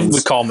 the Rams.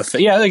 we call them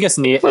I guess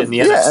in the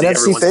NFC,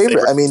 NFC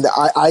favorite. I mean,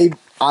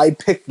 I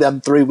picked them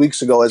 3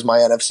 weeks ago as my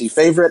NFC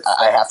favorite.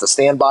 I have to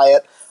stand by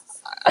it.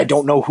 I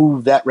don't know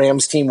who that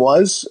Rams team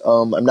was.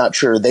 I'm not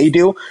sure they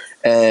do.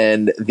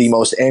 And the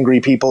most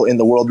angry people in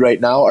the world right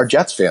now are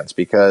Jets fans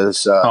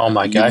because oh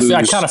my god,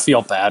 I kind of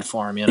feel bad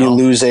for him. You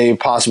lose a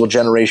possible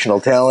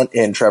generational talent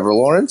in Trevor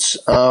Lawrence.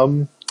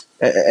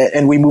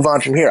 And we move on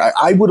from here.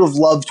 I would have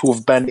loved to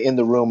have been in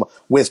the room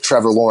with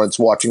Trevor Lawrence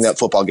watching that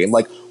football game.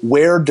 Like,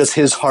 where does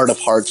his heart of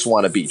hearts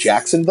want to be?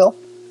 Jacksonville?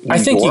 I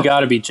think you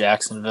got to be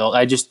Jacksonville.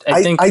 I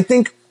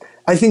think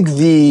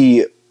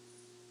the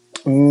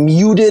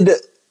muted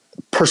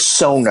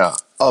persona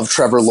of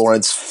Trevor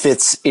Lawrence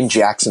fits in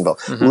Jacksonville.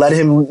 Let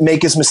him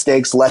make his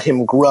mistakes. Let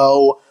him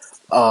grow.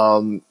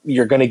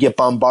 You're going to get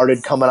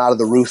bombarded coming out of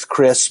the Ruth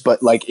Chris,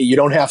 but you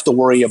don't have to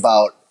worry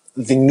about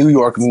the New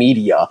York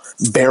media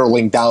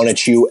barreling down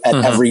at you at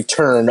every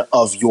turn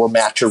of your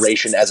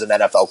maturation as an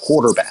NFL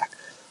quarterback.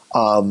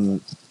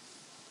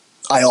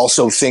 I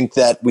also think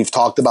that we've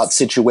talked about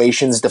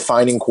situations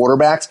defining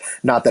quarterbacks.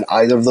 Not that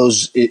either of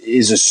those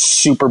is a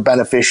super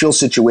beneficial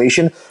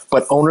situation,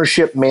 but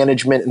ownership,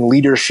 management, and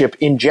leadership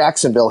in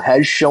Jacksonville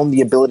has shown the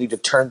ability to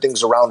turn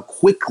things around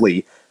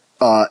quickly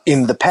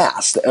in the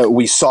past.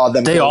 We saw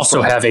them. They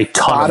also have a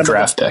ton of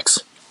draft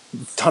picks.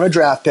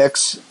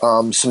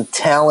 Some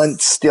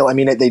talent still. I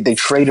mean, they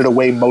traded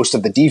away most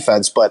of the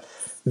defense, but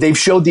they've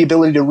showed the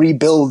ability to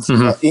rebuild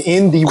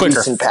in the quicker.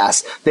 Recent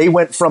past. They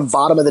went from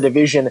bottom of the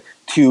division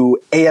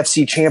to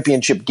AFC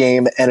Championship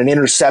game and an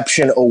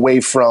interception away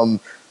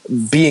from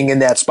being in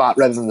that spot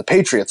rather than the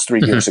Patriots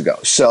 3 years ago.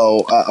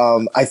 So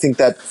I think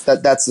that's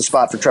the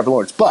spot for Trevor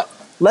Lawrence. But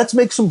let's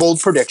make some bold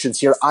predictions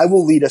here. I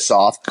will lead us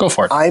off. Go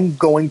for it. I'm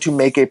going to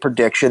make a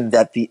prediction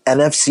that the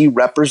NFC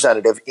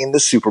representative in the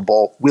Super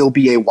Bowl will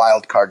be a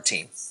wild card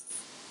team.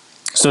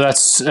 So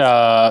that's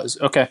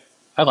okay.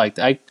 I like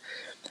that.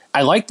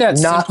 I like that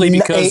simply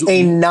because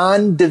a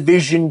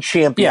non-division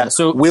champion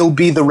will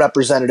be the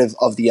representative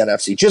of the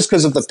NFC, just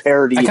because of the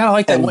parity I kind of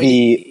like that and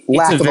the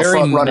lack of a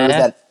front runner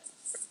that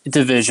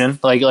division,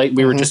 like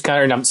we were just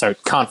kind of, I'm sorry,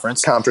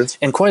 conference.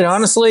 And quite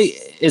honestly,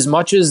 as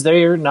much as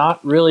they're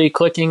not really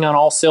clicking on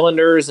all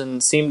cylinders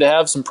and seem to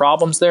have some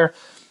problems there,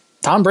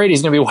 Tom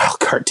Brady's going to be a wild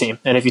card team.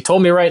 And if you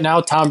told me right now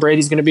Tom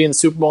Brady's going to be in the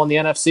Super Bowl in the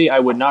NFC, I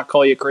would not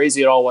call you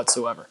crazy at all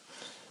whatsoever.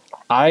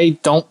 I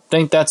don't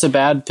think that's a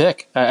bad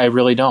pick. I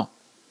really don't.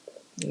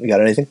 You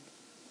got anything?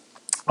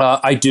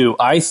 I do.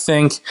 I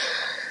think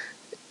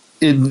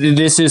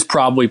this is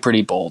probably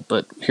pretty bold,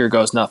 but here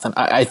goes nothing.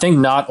 I think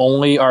not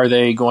only are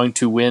they going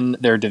to win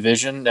their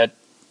division, that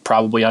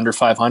probably under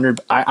 500.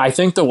 I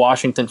think the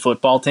Washington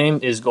football team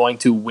is going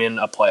to win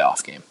a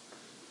playoff game.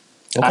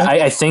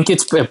 Okay. I think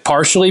it's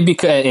partially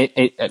because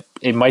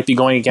it might be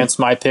going against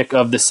my pick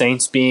of the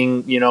Saints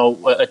being,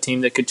 a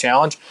team that could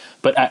challenge,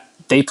 but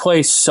they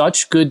play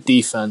such good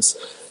defense.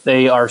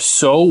 They are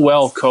so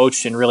well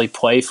coached and really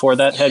play for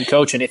that head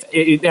coach. And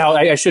now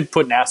I should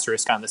put an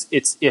asterisk on this.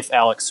 It's if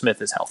Alex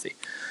Smith is healthy.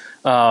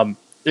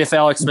 If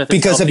Alex Smith is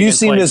because healthy, have you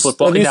seen this?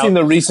 Football, have you seen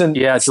the recent?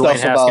 Yeah, Dwayne stuff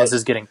Haskins about,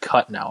 is getting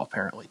cut now.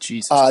 Apparently,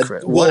 Jesus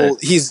Christ. Well,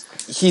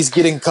 he's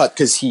getting cut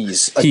because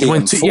he's a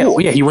damn fool.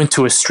 He went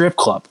to a strip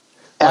club.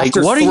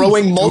 After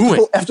throwing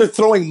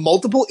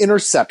multiple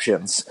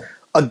interceptions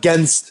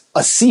against a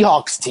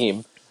Seahawks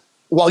team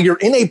while you're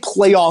in a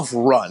playoff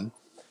run,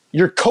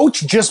 your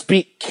coach just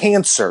beat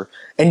cancer,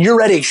 and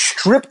you're at a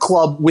strip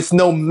club with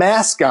no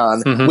mask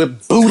on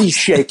with booty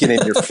shaking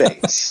in your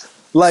face.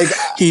 Like,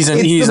 he's in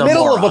the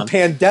middle of a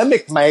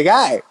pandemic, my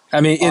guy.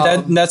 I mean,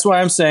 that's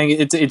why I'm saying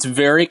it's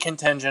very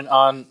contingent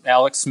on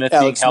Alex Smith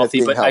being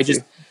healthy, but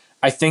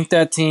I think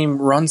that team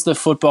runs the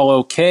football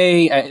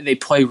okay. They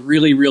play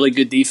really, really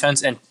good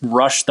defense and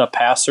rush the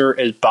passer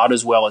about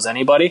as well as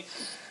anybody.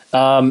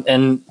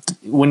 And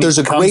when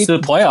it comes to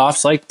the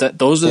playoffs,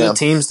 those are the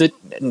teams that,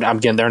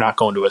 again, they're not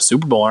going to a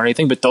Super Bowl or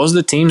anything, but those are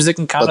the teams that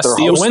can kind of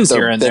steal wins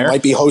here and there. They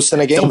might be hosting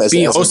a game. They'll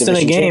be hosting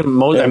a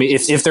game. I mean,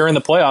 if they're in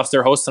the playoffs,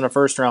 they're hosting a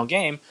first-round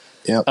game.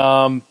 Yeah.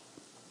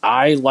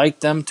 I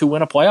like them to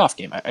win a playoff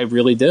game. I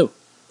really do.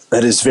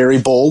 That is very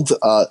bold.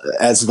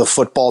 As the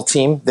football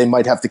team, they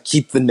might have to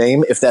keep the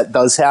name if that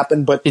does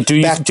happen. But do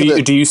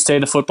you stay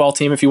the football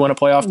team if you win a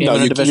playoff game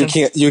in a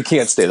division? You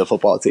can't stay the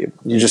football team.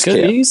 You just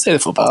can't. You stay the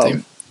football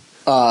team.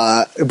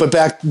 But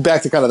back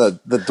to kind of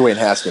the Dwayne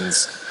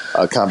Haskins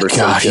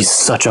conversation. God, he's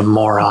such a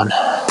moron.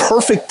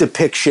 Perfect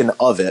depiction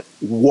of it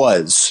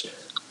was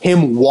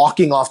him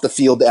walking off the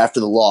field after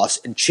the loss,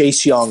 and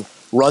Chase Young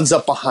runs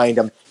up behind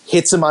him,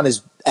 hits him on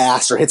his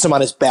ass or hits him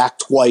on his back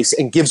twice,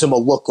 and gives him a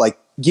look like,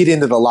 get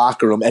into the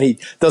locker room, and he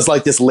does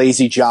like this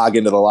lazy jog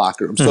into the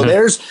locker room. So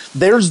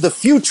there's the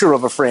future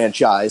of a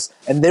franchise,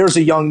 and there's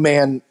a young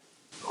man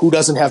who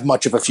doesn't have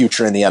much of a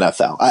future in the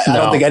NFL. I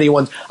don't think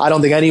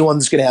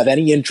anyone's going to have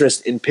any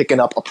interest in picking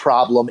up a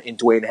problem in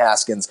Dwayne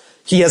Haskins.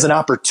 He has an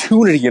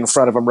opportunity in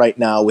front of him right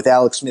now with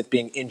Alex Smith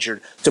being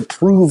injured to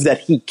prove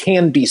that he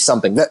can be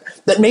something, that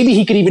maybe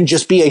he could even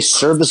just be a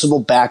serviceable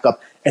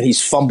backup, and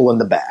he's fumbling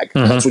the bag.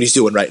 That's what he's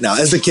doing right now.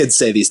 As the kids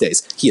say these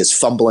days, he is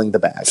fumbling the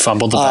bag.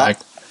 Fumbled the bag.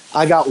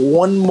 I got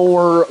one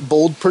more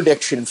bold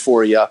prediction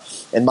for you,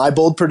 and my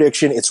bold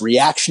prediction, it's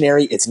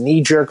reactionary, it's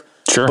knee-jerk,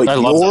 sure, but I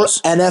your love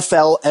those.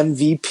 NFL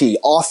MVP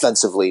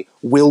offensively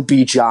will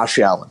be Josh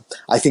Allen.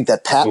 I think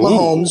that Pat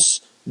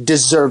Mahomes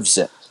deserves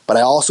it, but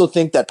I also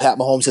think that Pat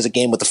Mahomes has a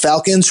game with the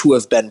Falcons, who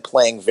have been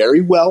playing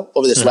very well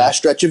over this last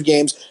stretch of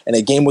games, and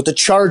a game with the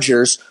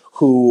Chargers,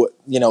 who,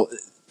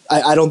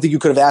 I don't think you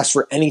could have asked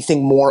for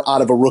anything more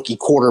out of a rookie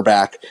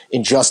quarterback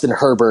in Justin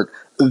Herbert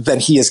than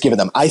he has given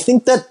them. I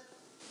think that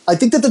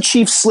the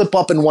Chiefs slip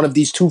up in one of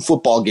these two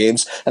football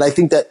games, and I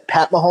think that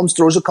Pat Mahomes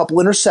throws a couple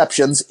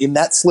interceptions in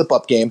that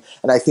slip-up game,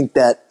 and I think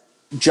that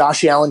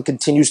Josh Allen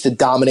continues to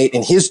dominate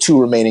in his two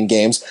remaining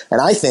games,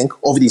 and I think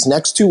over these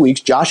next 2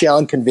 weeks, Josh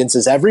Allen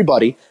convinces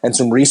everybody, and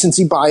some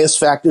recency bias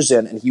factors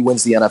in, and he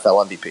wins the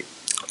NFL MVP.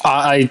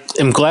 I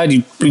am glad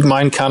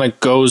mine kind of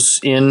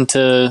goes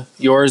into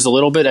yours a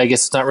little bit. I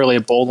guess it's not really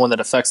a bold one that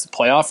affects the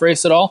playoff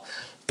race at all,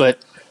 but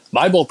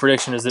my bold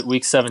prediction is that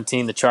Week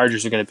 17, the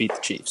Chargers are going to beat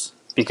the Chiefs.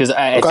 Because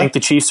I think the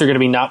Chiefs are going to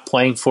be not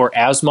playing for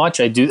as much.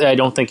 I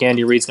don't think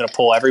Andy Reid's going to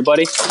pull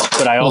everybody,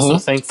 but I also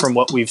think from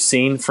what we've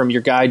seen from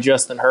your guy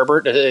Justin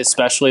Herbert,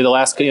 especially the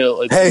last, he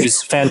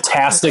was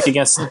fantastic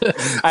against.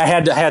 I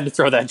had to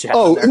throw that jab.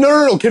 Oh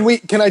no!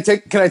 Can I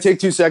take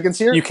 2 seconds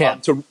here? You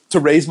can to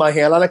raise my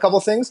hand on a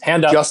couple things.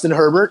 Hand up. Justin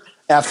Herbert.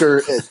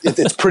 After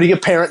it's pretty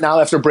apparent now,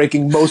 after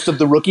breaking most of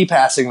the rookie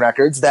passing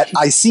records, that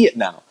I see it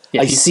now.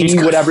 Yeah, I see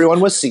what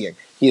everyone was seeing.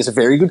 He is a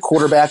very good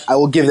quarterback. I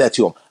will give that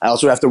to him. I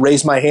also have to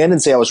raise my hand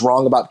and say I was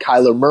wrong about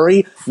Kyler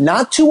Murray,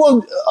 not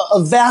to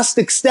a vast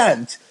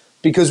extent,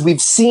 because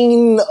we've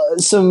seen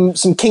some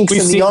kinks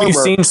in the armor. We've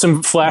seen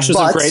some flashes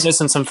of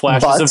greatness and some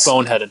flashes of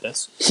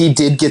boneheadedness. He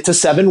did get to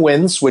 7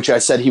 wins, which I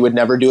said he would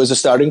never do as a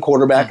starting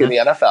quarterback in the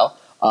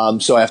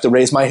NFL. So I have to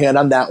raise my hand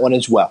on that one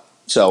as well.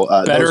 So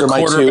better those are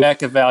my quarterback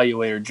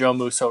evaluator, Joe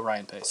Musso,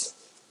 Ryan Pace.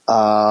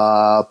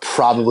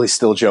 Probably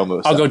still Joe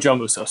Musso. I'll go Joe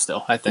Musso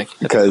still, I think.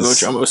 Because I'll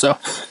go Joe Musso.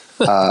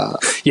 I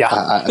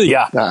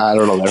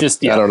don't know that.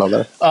 I don't know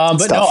that.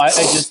 But no, I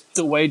just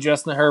the way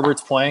Justin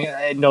Herbert's playing,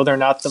 I know they're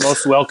not the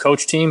most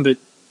well-coached team, but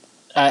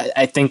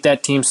I think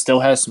that team still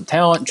has some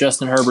talent.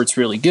 Justin Herbert's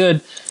really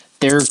good.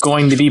 They're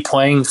going to be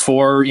playing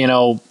for, I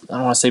don't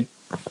want to say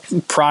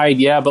pride,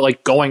 but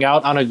like going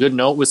out on a good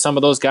note with some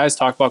of those guys.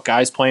 Talk about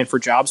guys playing for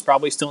jobs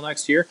probably still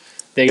next year.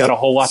 They got a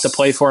whole lot to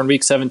play for in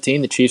Week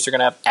 17. The Chiefs are going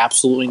to have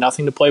absolutely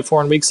nothing to play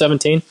for in Week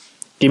 17.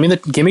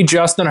 Give me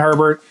Justin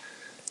Herbert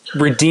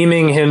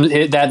redeeming him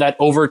that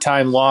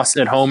overtime loss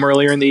at home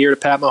earlier in the year to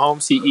Pat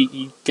Mahomes.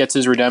 He gets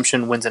his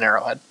redemption, wins an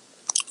Arrowhead.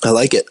 I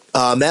like it.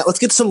 Matt, let's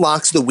get some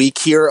locks of the week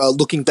here.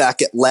 Looking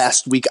back at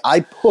last week,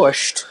 I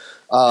pushed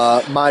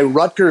my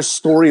Rutgers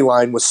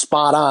storyline was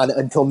spot on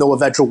until Noah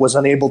Ventrell was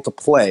unable to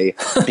play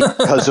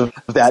because of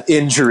that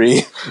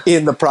injury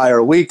in the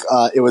prior week.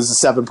 It was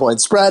a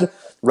 7-point spread.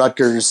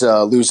 Rutgers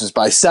loses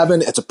by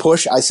 7. It's a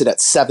push. I sit at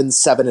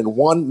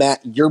 7-7-1.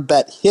 Matt, your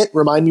bet hit.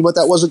 Remind me what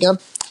that was again.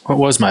 What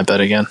was my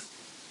bet again?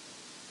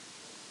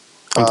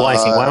 I'm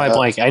blanking. Why am I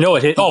blanking? I know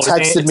it hit. Oh,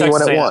 texted me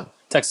when it won.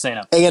 Texas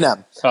A&M.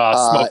 A&M.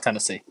 Smoke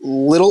Tennessee.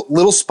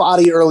 Little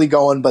spotty early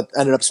going, but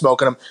ended up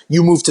smoking them.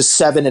 You moved to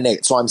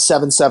 7-8. So I'm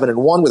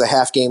 7-7-1 with a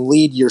half game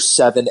lead. You're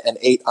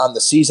 7-8 on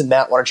the season.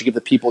 Matt, why don't you give the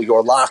people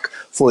your lock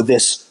for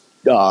this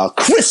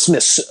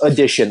Christmas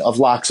edition of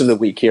Locks of the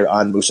Week here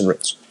on Moose and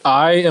Roots?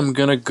 I am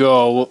going to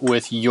go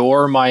with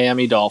your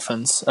Miami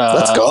Dolphins.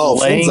 Let's go.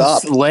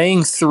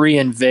 Laying 3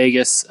 in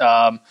Vegas.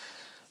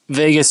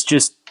 Vegas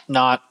just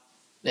not.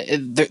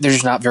 They're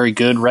just not very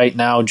good right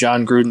now.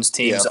 John Gruden's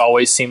teams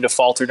always seem to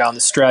falter down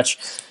the stretch.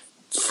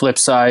 Flip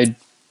side,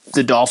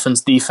 the Dolphins'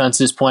 defense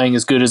is playing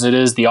as good as it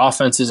is. The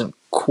offense isn't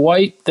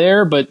quite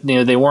there, but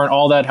they weren't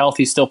all that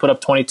healthy. Still put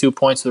up 22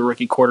 points with a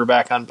rookie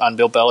quarterback on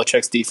Bill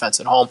Belichick's defense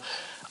at home.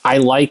 I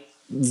like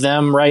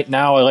them right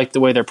now. I like the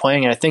way they're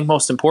playing, and I think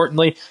most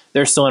importantly,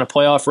 they're still in a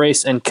playoff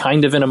race and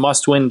kind of in a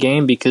must-win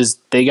game because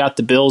they got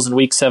the Bills in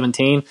Week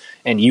 17,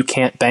 and you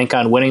can't bank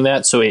on winning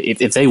that. So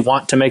if they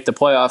want to make the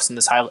playoffs in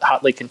this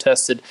hotly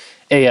contested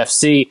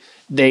AFC,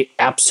 they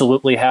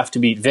absolutely have to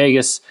beat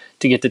Vegas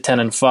to get to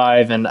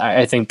 10-5. And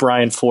I think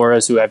Brian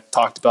Flores, who I've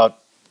talked about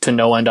to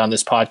no end on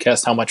this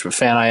podcast, how much of a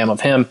fan I am of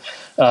him,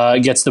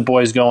 gets the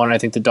boys going. I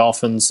think the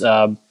Dolphins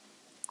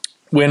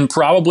win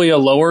probably a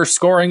lower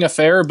scoring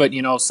affair, but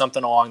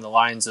something along the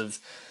lines of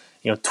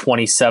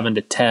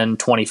 27-10,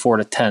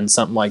 24-10,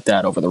 something like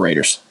that over the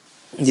Raiders.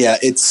 Yeah,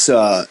 it's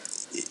an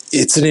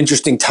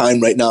interesting time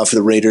right now for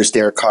the Raiders.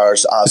 Derek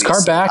Carr's obviously Is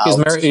Carr back?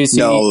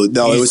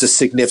 No, it was a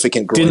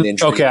significant groin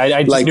injury. Okay,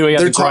 I just knew he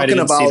had the groin. I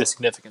didn't see the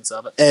significance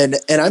of it.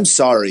 And I'm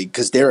sorry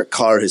because Derek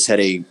Carr has had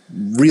a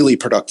really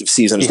productive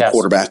season as the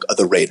quarterback of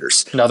the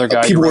Raiders. Another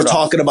guy. People were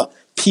talking about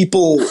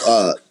people.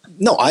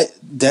 No,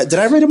 did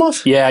I write him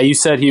off? Yeah, you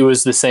said he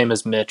was the same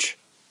as Mitch.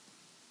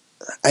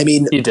 I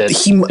mean, you did.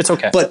 It's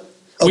okay, but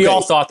okay. We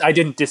all thought. I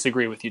didn't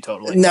disagree with you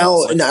totally.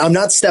 No, I'm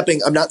not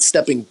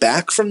stepping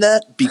back from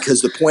that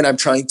because the point I'm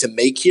trying to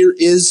make here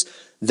is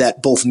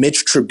that both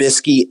Mitch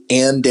Trubisky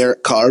and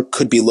Derek Carr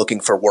could be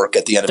looking for work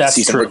at the end of the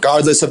season,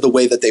 regardless of the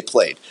way that they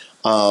played.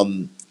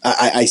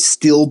 I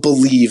still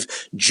believe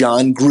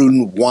John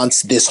Gruden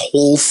wants this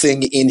whole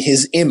thing in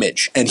his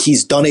image, and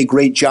he's done a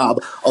great job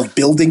of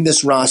building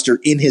this roster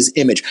in his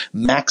image,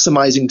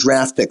 maximizing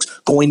draft picks,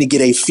 going to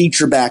get a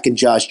feature back in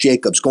Josh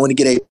Jacobs, going to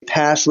get a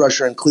pass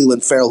rusher in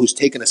Cleveland Farrell, who's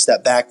taken a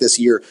step back this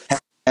year,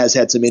 has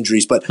had some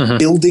injuries, but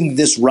building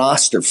this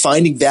roster,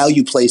 finding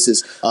value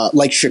places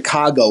like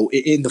Chicago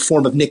in the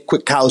form of Nick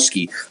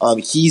Kwiatkowski.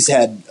 He's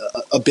had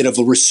a bit of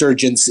a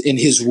resurgence in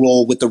his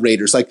role with the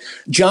Raiders. Like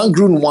John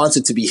Gruden wants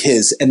it to be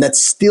his, and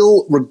that's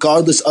still,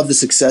 regardless of the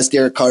success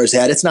Derek Carr has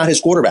had, it's not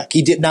his quarterback.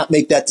 He did not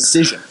make that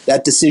decision.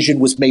 That decision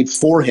was made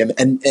for him,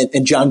 and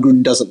John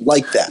Gruden doesn't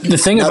like that. The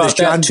thing about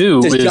that,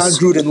 too, does John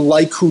Gruden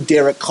like who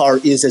Derek Carr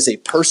is as a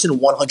person?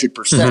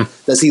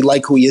 100%. Does he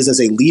like who he is as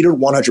a leader?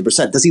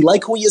 100%. Does he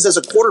like who he is as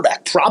a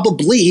quarterback?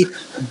 Probably,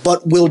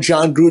 but will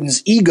John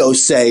Gruden's ego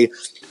say,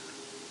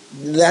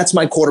 that's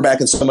my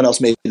quarterback and someone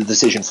else made the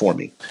decision for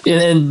me?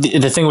 And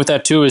the thing with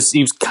that, too, is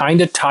he was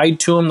kind of tied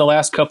to him the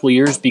last couple of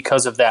years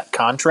because of that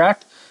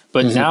contract.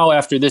 But now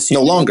after this year,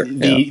 no longer.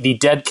 The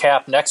dead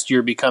cap next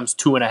year becomes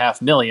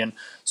 $2.5 million.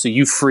 So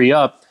you free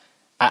up.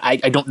 I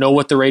don't know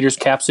what the Raiders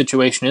cap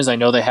situation is. I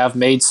know they have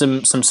made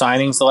some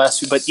signings the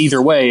last few, but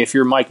either way, if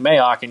you're Mike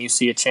Mayock and you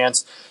see a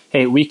chance,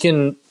 hey, we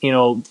can,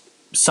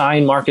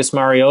 sign Marcus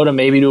Mariota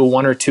maybe to a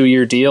 1 or 2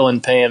 year deal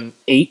and pay him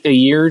 $8 a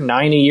year,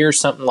 $9 a year,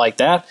 something like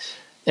that,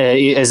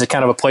 as a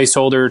kind of a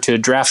placeholder to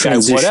draft guy,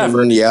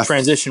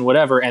 transition,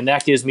 whatever, and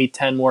that gives me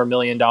 $10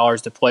 million more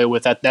to play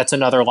with. That's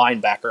another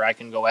linebacker I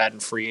can go add in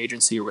free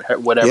agency or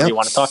whatever you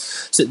want to talk.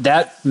 So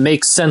that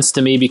makes sense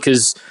to me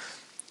because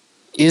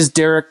is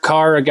Derek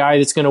Carr a guy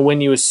that's going to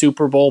win you a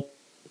Super Bowl?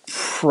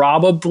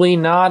 Probably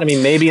not. I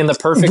mean, maybe in the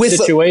perfect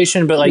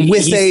situation, but like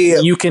with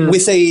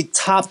a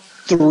top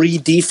 3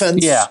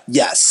 defense,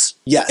 yes,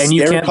 and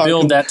you can't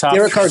build that top.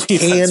 Derek Carr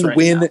can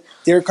win.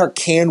 Derek Carr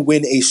can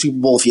win a Super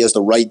Bowl if he has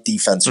the right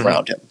defense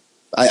around him.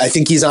 I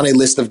think he's on a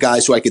list of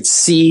guys who I could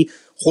see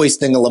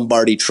hoisting a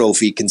Lombardi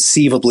Trophy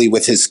conceivably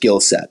with his skill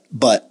set.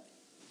 But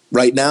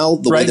right now,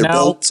 way they're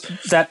built,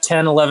 that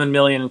 10, 11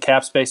 million in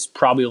cap space is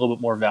probably a little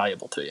bit more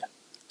valuable to you.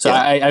 So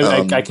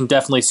I can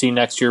definitely see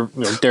next year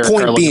Derek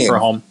Carr looking for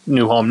a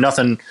new home.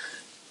 Nothing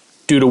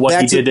due to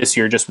what he did this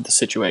year, just with the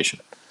situation.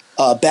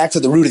 Back to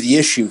the root of the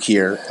issue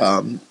here.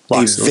 A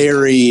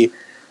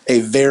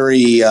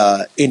very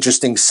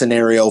interesting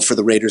scenario for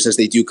the Raiders as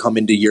they do come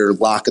into your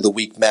lock of the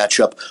week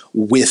matchup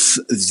with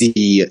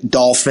the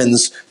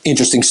Dolphins.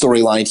 Interesting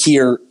storyline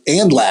here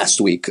and last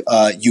week.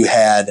 You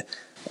had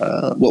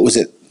what was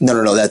it?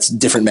 No, that's a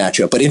different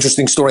matchup. But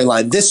interesting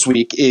storyline this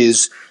week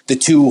is the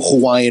two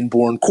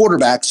Hawaiian-born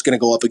quarterbacks going to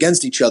go up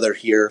against each other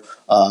here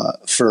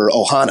for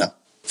Ohana,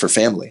 for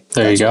family.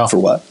 There you go. For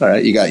what? All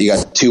right, you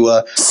got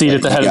Tua. Seat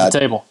at the head of the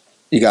table.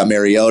 You got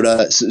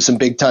Mariota, some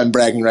big-time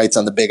bragging rights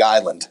on the Big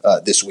Island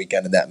this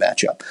weekend in that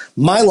matchup.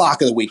 My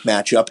lock of the week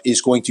matchup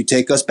is going to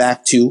take us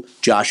back to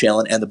Josh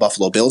Allen and the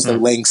Buffalo Bills. They're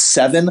laying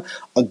 7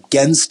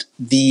 against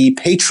the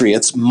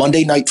Patriots,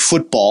 Monday Night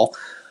Football.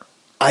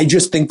 I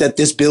just think that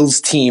this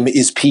Bills team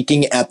is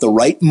peaking at the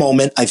right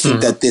moment. I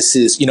think that this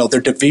is, they're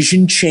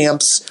division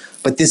champs,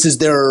 but this is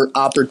their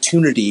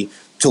opportunity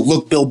to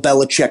look Bill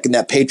Belichick and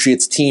that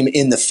Patriots team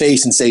in the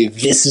face and say,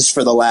 this is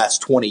for the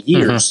last 20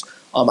 years.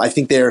 I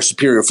think they're a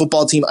superior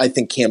football team. I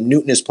think Cam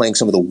Newton is playing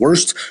some of the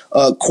worst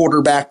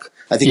quarterback.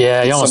 I think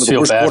you almost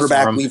feel bad for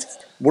him.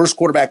 Worst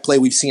quarterback play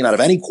we've seen out of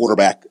any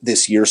quarterback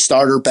this year,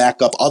 starter,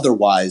 backup,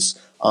 otherwise.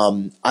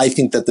 I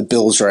think that the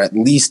Bills are at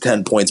least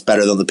 10 points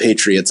better than the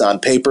Patriots on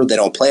paper. They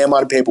don't play them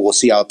on paper. We'll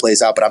see how it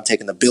plays out, but I'm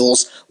taking the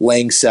Bills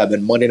laying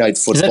 7, Monday Night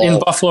Football. Is that in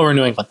Buffalo or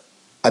New England?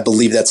 I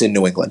believe that's in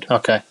New England.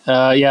 Okay.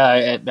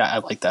 I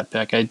like that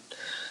pick.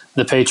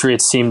 The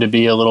Patriots seem to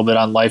be a little bit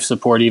on life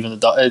support, even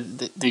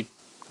they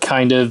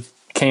kind of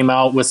came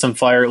out with some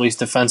fire, at least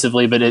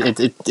defensively, but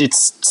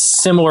it's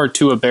similar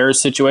to a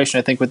Bears situation,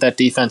 I think, with that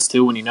defense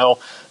too. When you know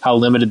how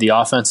limited the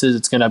offense is,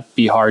 it's going to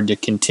be hard to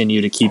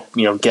continue to keep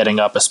getting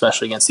up,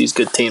 especially against these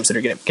good teams that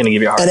are going to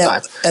give you a hard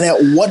time. And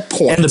at what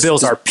point? And the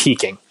Bills are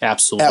peaking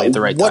absolutely at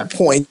the right time. At what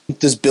point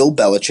does Bill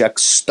Belichick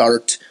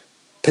start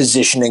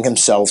positioning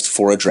himself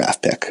for a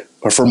draft pick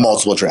or for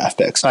multiple draft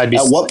picks? At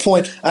what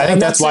point? I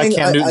think that's why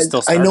Cam Newton's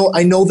still starting.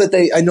 I know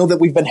that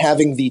we've been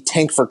having the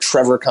tank for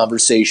Trevor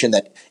conversation,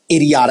 that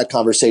idiotic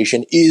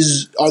conversation.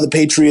 Are the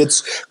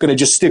Patriots going to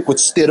just stick with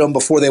Stidham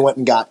before they went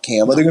and got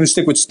Cam? Are they going to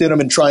stick with Stidham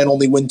and try and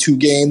only win 2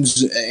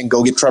 games and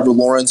go get Trevor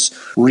Lawrence,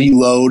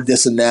 reload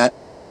this and that?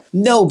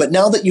 No, but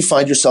now that you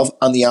find yourself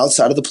on the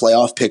outside of the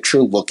playoff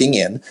picture looking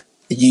in,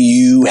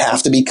 you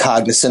have to be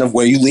cognizant of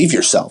where you leave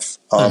yourself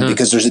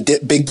because there's a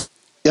big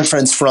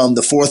difference from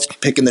the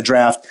 4th pick in the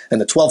draft and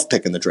the 12th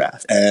pick in the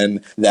draft.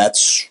 And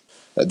that's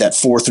that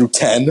 4 through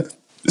 10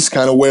 is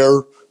kind of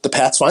where the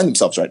Pats find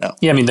themselves right now.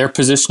 Yeah, I mean, they're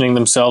positioning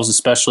themselves,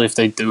 especially if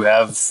they do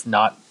have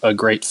not a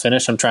great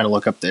finish. I'm trying to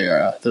look up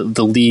their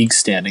the league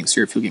standings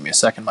here. If you'll give me a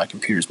second, my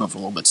computer's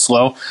moving a little bit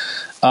slow.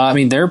 I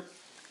mean, they're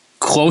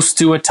close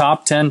to a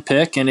top 10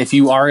 pick, and if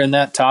you are in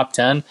that top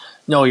 10,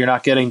 no, you're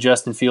not getting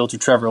Justin Fields or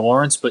Trevor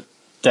Lawrence, but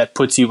that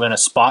puts you in a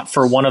spot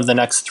for one of the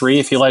next 3.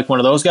 If you like one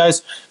of those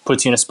guys,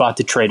 puts you in a spot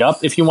to trade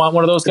up if you want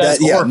one of those guys.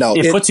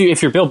 Puts you,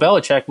 if you're Bill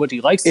Belichick, what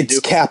he likes to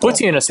do,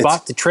 puts you in a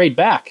spot to trade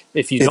back.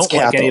 If you don't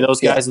like any of those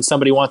guys and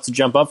somebody wants to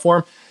jump up for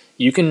him,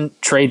 you can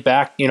trade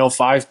back,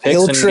 5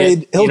 picks get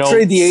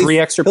 3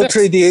 extra picks. He'll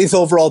trade the 8th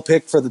overall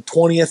pick for the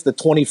 20th, the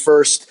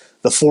 21st,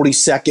 the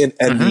 42nd,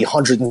 and the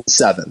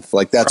 107th.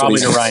 Like that's probably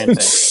what he's to Ryan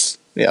Pace.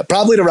 Yeah,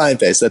 probably to Ryan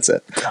Pace. That's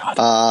it.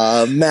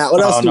 Matt, what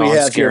else do we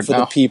have here for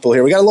the people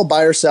here? We got a little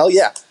buy or sell.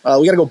 Yeah,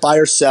 we got to go buy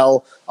or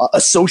sell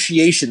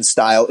association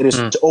style. It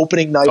is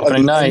opening night of the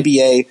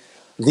NBA.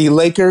 The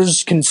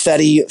Lakers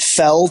confetti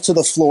fell to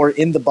the floor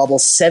in the bubble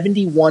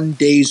 71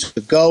 days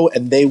ago,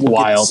 and they will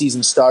get the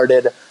season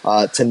started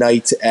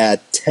tonight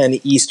at 10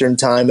 Eastern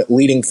time.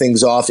 Leading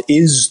things off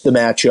is the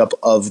matchup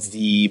of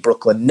the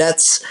Brooklyn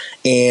Nets,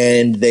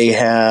 and they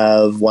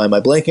have, why am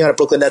I blanking on it?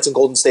 Brooklyn Nets and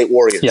Golden State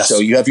Warriors. Yes. So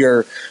you have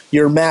your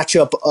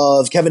matchup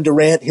of Kevin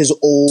Durant, his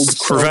old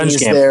cronies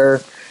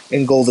there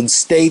in Golden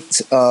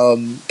State.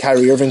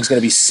 Kyrie Irving's going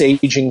to be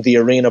saging the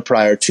arena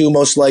prior to,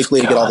 most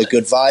likely, to get all the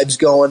good vibes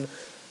going.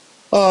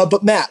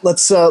 But Matt,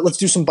 let's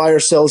do some buy or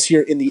sells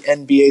here in the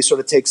NBA, sort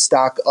of take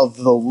stock of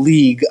the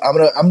league.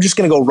 I'm just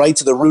gonna go right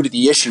to the root of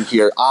the issue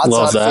here. Odds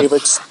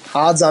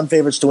on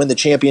favorites to win the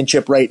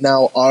championship right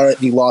now are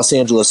the Los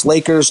Angeles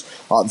Lakers.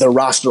 Their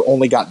roster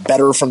only got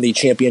better from the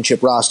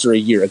championship roster a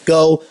year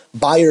ago.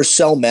 Buy or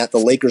sell, Matt, the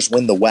Lakers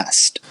win the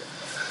West.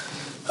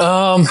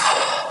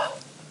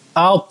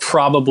 I'll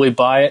probably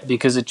buy it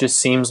because it just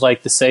seems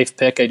like the safe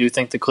pick. I do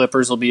think the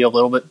Clippers will be a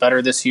little bit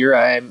better this year.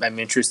 I'm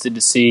interested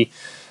to see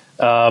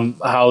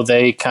how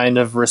they kind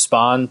of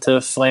respond to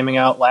flaming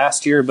out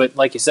last year. But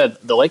like you said,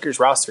 the Lakers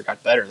roster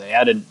got better. They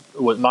added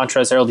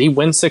Montrezl Harrell. Did he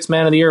win 6th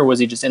man of the year, or was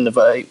he just in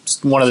the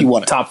one of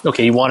the top?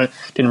 Okay, he won it.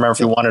 Didn't remember if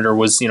he won it or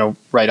was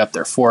right up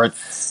there for it.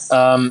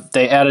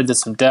 They added to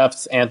some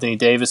depth. Anthony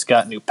Davis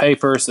got new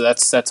paper, so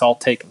that's all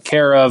taken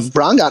care of.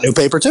 LeBron got new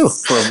paper too.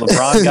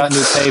 LeBron got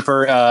new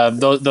paper.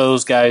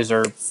 Those guys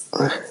are.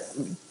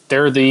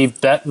 They're the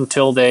bet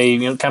until they,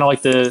 kind of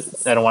like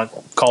I don't want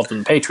to call them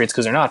the Patriots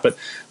because they're not, but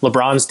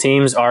LeBron's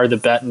teams are the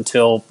bet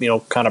until,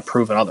 kind of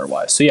proven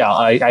otherwise. So yeah,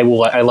 I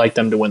like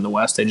them to win the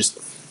West. I just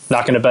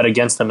not going to bet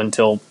against them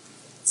until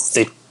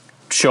they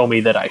show me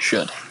that I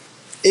should.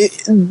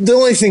 The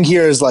only thing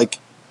here is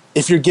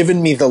if you're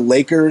giving me the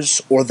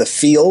Lakers or the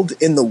field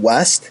in the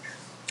West,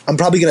 I'm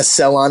probably going to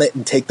sell on it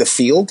and take the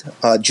field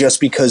just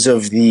because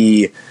of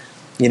the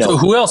So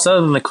who else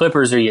other than the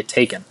Clippers are you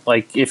taking?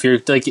 Like, if you're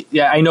like,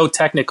 yeah, I know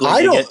technically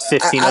you get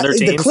 15 other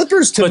teams. The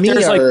Clippers to me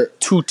there's are like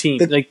two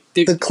teams.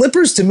 the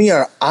Clippers to me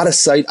are out of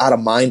sight, out of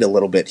mind a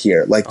little bit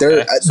here. Like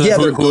they're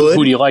they're good.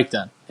 Who do you like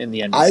then in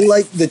the NBA? I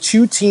like the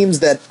two teams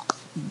that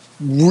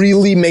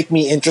really make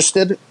me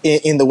interested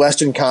in the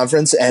Western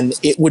Conference, and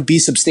it would be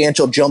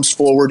substantial jumps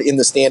forward in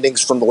the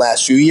standings from the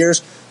last few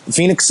years. The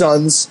Phoenix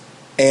Suns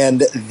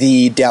and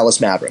the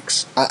Dallas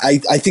Mavericks. I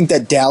think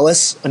that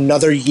Dallas,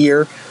 another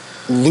year,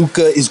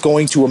 Luka is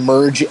going to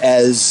emerge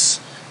as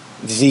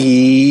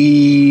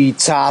the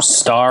top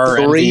star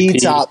 3,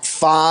 MVP. top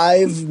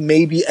 5,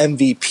 maybe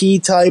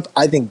MVP type.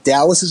 I think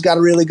Dallas has got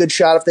a really good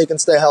shot if they can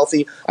stay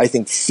healthy. I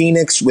think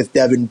Phoenix with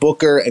Devin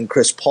Booker and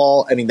Chris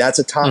Paul, I mean, that's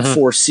a top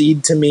 4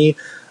 seed to me.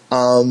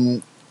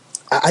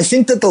 I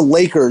think that the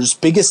Lakers'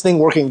 biggest thing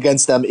working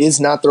against them is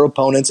not their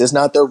opponents, is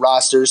not their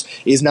rosters,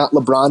 is not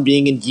LeBron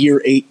being in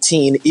year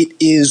 18. It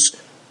is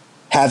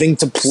having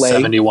to play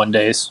 71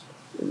 days.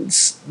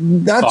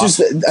 Not off.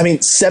 just, I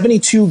mean,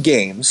 72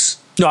 games.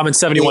 No, I'm in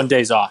 71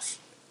 days off.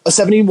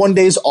 71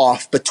 days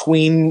off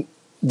between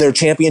their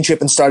championship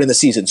and starting the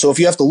season. So if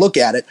you have to look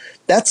at it,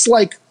 that's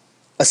like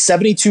a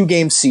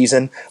 72-game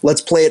season.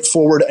 Let's play it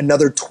forward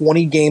another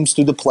 20 games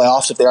through the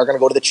playoffs if they are going to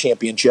go to the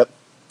championship.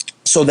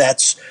 So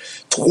that's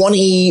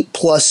 20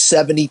 plus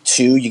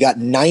 72. You got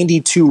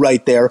 92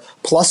 right there,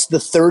 plus the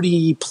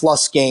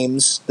 30-plus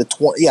games.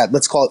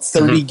 Let's call it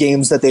 30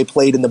 games that they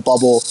played in the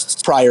bubble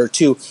prior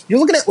to. You're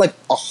looking at like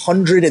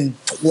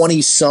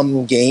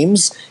 120-some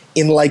games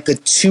in like a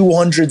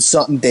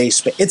 200-something day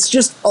span. It's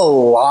just a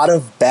lot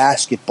of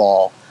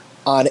basketball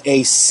on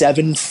a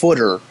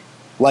 7-footer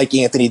like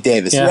Anthony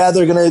Davis. Yeah,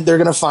 they're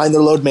gonna find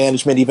their load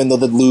management, even though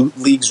the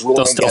league's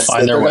ruling against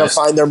it. They're gonna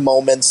find their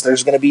moments.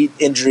 There's gonna be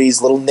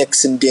injuries, little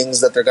nicks and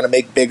dings that they're gonna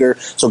make bigger,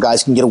 so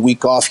guys can get a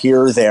week off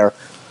here or there.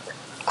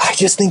 I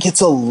just think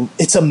it's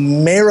a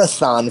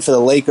marathon for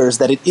the Lakers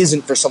that it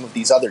isn't for some of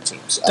these other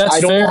teams. That's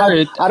fair.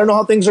 I don't know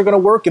how things are gonna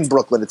work in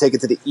Brooklyn to take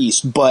it to the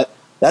East, but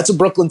that's a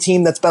Brooklyn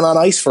team that's been on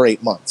ice for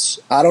 8 months.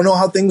 I don't know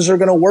how things are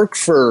gonna work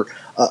for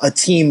a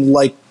team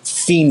like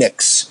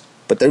Phoenix,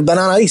 but they've been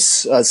on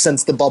ice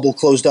since the bubble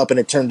closed up and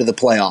it turned to the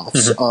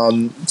playoffs.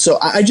 So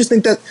I just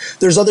think that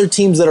there's other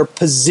teams that are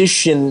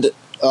positioned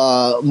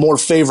more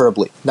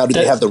favorably. Now, do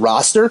they have the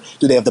roster?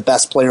 Do they have the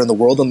best player in the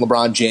world in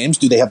LeBron James?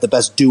 Do they have the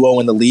best duo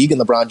in the league in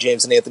LeBron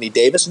James and Anthony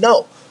Davis?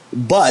 No.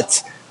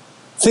 But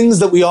things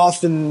that we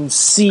often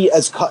see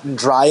as cut and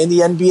dry in the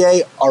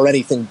NBA are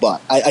anything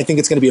but. I think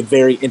it's going to be a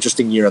very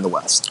interesting year in the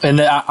West.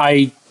 And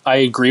I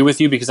agree with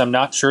you because I'm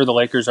not sure the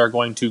Lakers are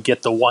going to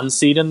get the 1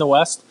 seed in the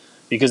West.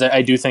 Because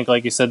I do think,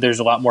 like you said, there's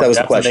a lot more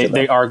depth.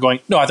 They are going.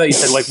 No, I thought you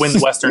said like win the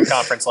Western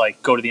Conference,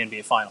 like go to the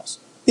NBA Finals.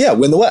 Yeah,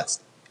 win the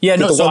West. Yeah,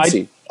 no. So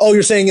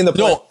you're saying in the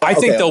no, I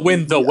think they'll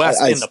win the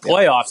West in the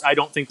playoffs. I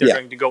don't think they're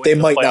going to go. They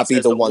into might the not be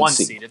as the 1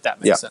 seed. If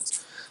that makes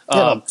sense.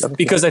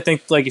 Because I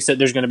think, like you said,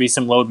 there's going to be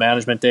some load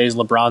management days.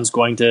 LeBron's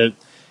going to,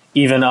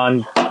 even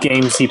on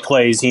games he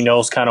plays, he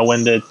knows kind of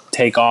when to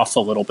take off a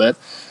little bit.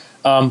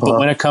 But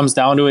when it comes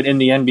down to it in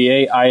the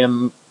NBA,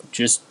 I'm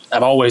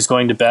always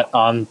going to bet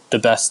on the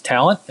best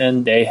talent,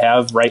 and they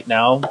have right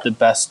now the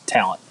best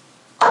talent.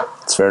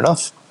 That's fair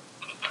enough.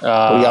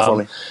 What do you got for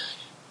me?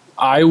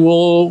 I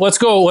will. Let's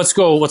go.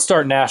 Let's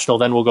start national,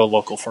 then we'll go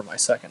local for my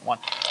second one.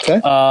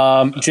 Okay.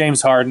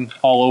 James Harden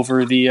all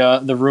over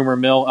the rumor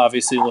mill.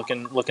 Obviously,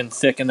 looking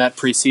thick in that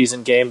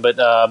preseason game. But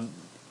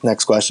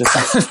next question.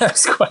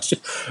 Next question.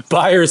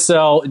 Buy or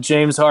sell?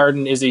 James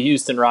Harden is a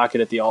Houston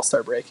Rocket at the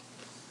All-Star break.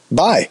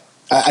 Buy.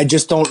 I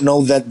just don't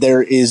know that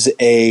there is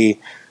a.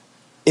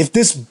 If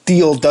this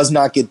deal does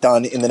not get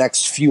done in the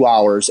next few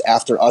hours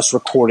after us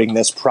recording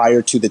this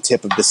prior to the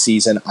tip of the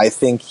season, I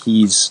think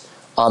he's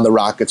on the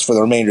Rockets for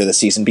the remainder of the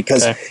season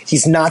because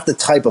he's not the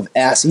type of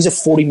asset. He's a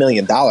 $40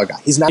 million guy.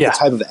 He's not the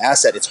type of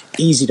asset it's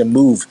easy to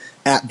move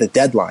at the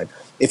deadline.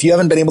 If you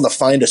haven't been able to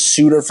find a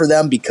suitor for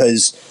them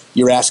because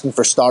you're asking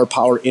for star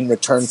power in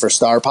return for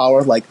star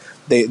power, like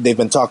they've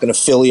been talking to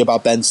Philly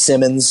about Ben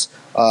Simmons.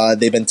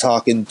 They've been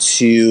talking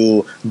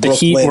to Brooklyn. The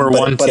Heat were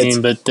one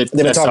team, but they've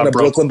been talking to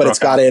Brooklyn, but it's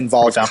got to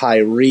involve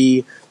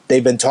Kyrie.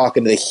 They've been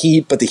talking to the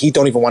Heat, but the Heat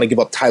don't even want to give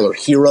up Tyler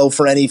Hero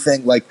for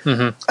anything. Like,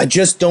 I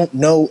just don't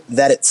know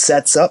that it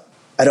sets up.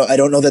 I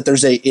don't know that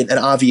there's an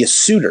obvious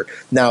suitor.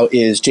 Now,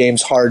 is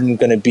James Harden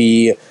going to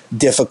be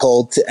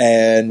difficult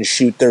and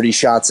shoot 30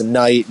 shots a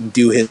night and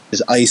do his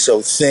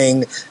ISO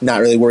thing, not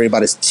really worry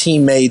about his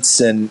teammates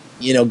and,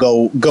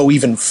 go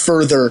even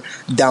further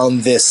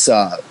down this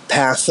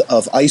path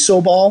of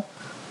ISO ball?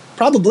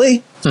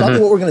 Probably. It's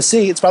probably what we're going to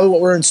see. It's probably what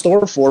we're in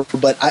store for,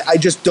 but I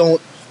just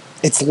don't.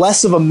 It's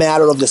less of a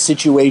matter of the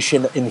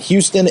situation in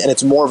Houston, and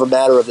it's more of a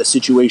matter of the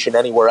situation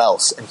anywhere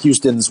else, and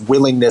Houston's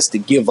willingness to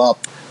give up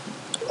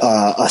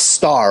a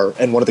star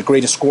and one of the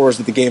greatest scorers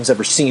that the game's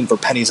ever seen for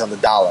pennies on the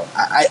dollar.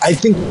 I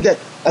think that,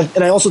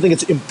 and I also think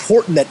it's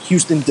important that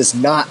Houston does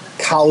not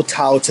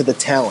kowtow to the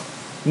talent.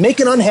 Make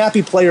an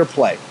unhappy player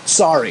play.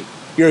 Sorry.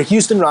 You're a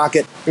Houston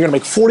Rocket. You're going to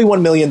make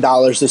 $41 million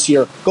this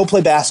year. Go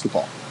play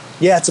basketball.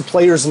 Yeah, it's a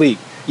players' league.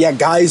 yeah,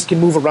 guys can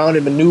move around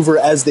and maneuver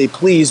as they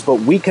please, but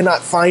we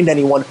cannot find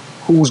anyone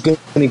who's going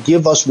to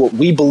give us what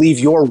we believe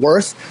you're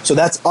worth. So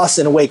that's us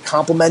in a way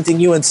complimenting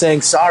you and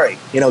saying, sorry,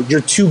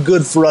 you're too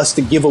good for us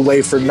to give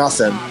away for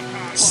nothing.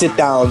 Sit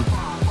down,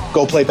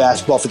 go play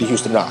basketball for the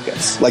Houston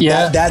Rockets.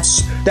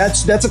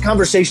 That's a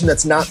conversation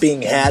that's not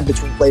being had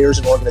between players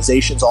and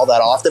organizations all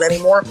that often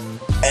anymore.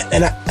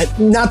 And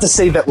not to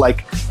say that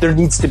there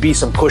needs to be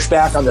some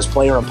pushback on this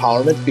player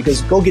empowerment,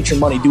 because go get your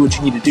money, do what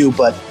you need to do,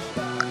 but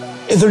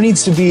there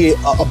needs to be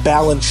a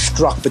balance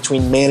struck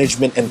between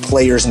management and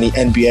players in the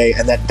NBA,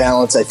 and that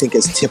balance, I think,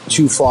 has tipped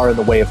too far in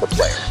the way of the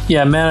player.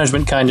 Yeah,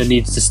 management kind of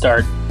needs to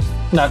start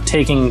not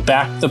taking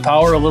back the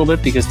power a little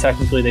bit, because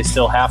technically they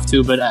still have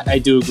to, but I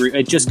do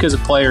agree. Just because a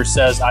player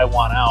says, I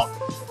want out,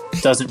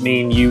 doesn't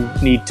mean you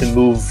need to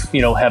move,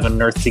 heaven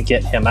and earth to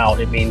get him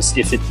out. It means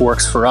if it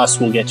works for us,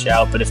 we'll get you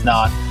out, but if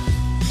not,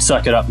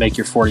 suck it up, make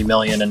your $40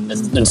 million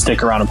and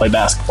stick around and play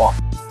basketball.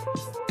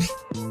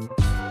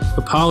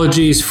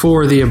 Apologies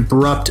for the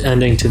abrupt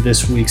ending to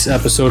this week's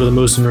episode of the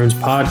Moose and Runes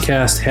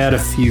podcast. Had a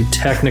few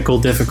technical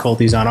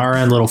difficulties on our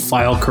end, little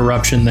file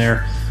corruption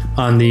there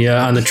on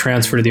the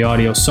transfer to the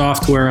audio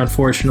software,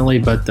 unfortunately,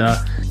 but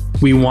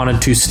we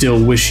wanted to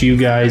still wish you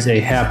guys a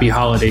happy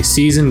holiday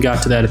season.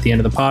 Got to that at the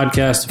end of the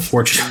podcast.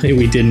 Unfortunately,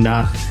 we did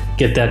not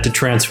get that to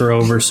transfer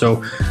over.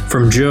 So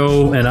from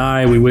Joe and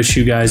I, we wish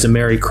you guys a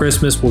Merry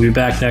Christmas. We'll be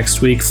back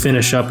next week,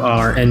 finish up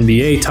our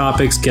NBA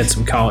topics, get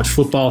some college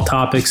football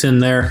topics in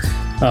there,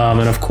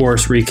 and of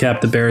course,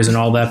 recap the Bears and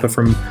all that. But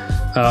from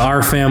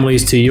our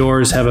families to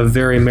yours, have a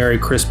very Merry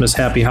Christmas,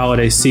 happy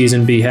holiday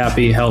season. Be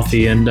happy,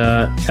 healthy, and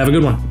have a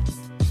good one.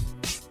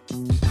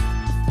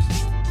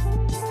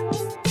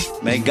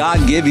 May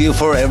God give you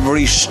for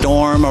every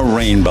storm a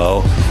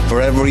rainbow,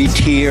 for every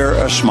tear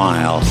a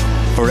smile,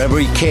 for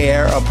every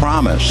care a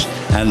promise,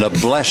 and a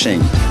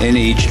blessing in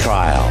each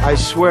trial. I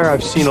swear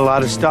I've seen a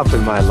lot of stuff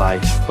in my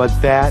life, but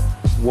that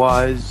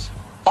was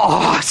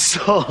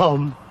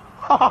awesome.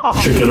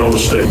 Chicken on the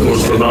steak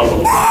was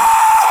phenomenal.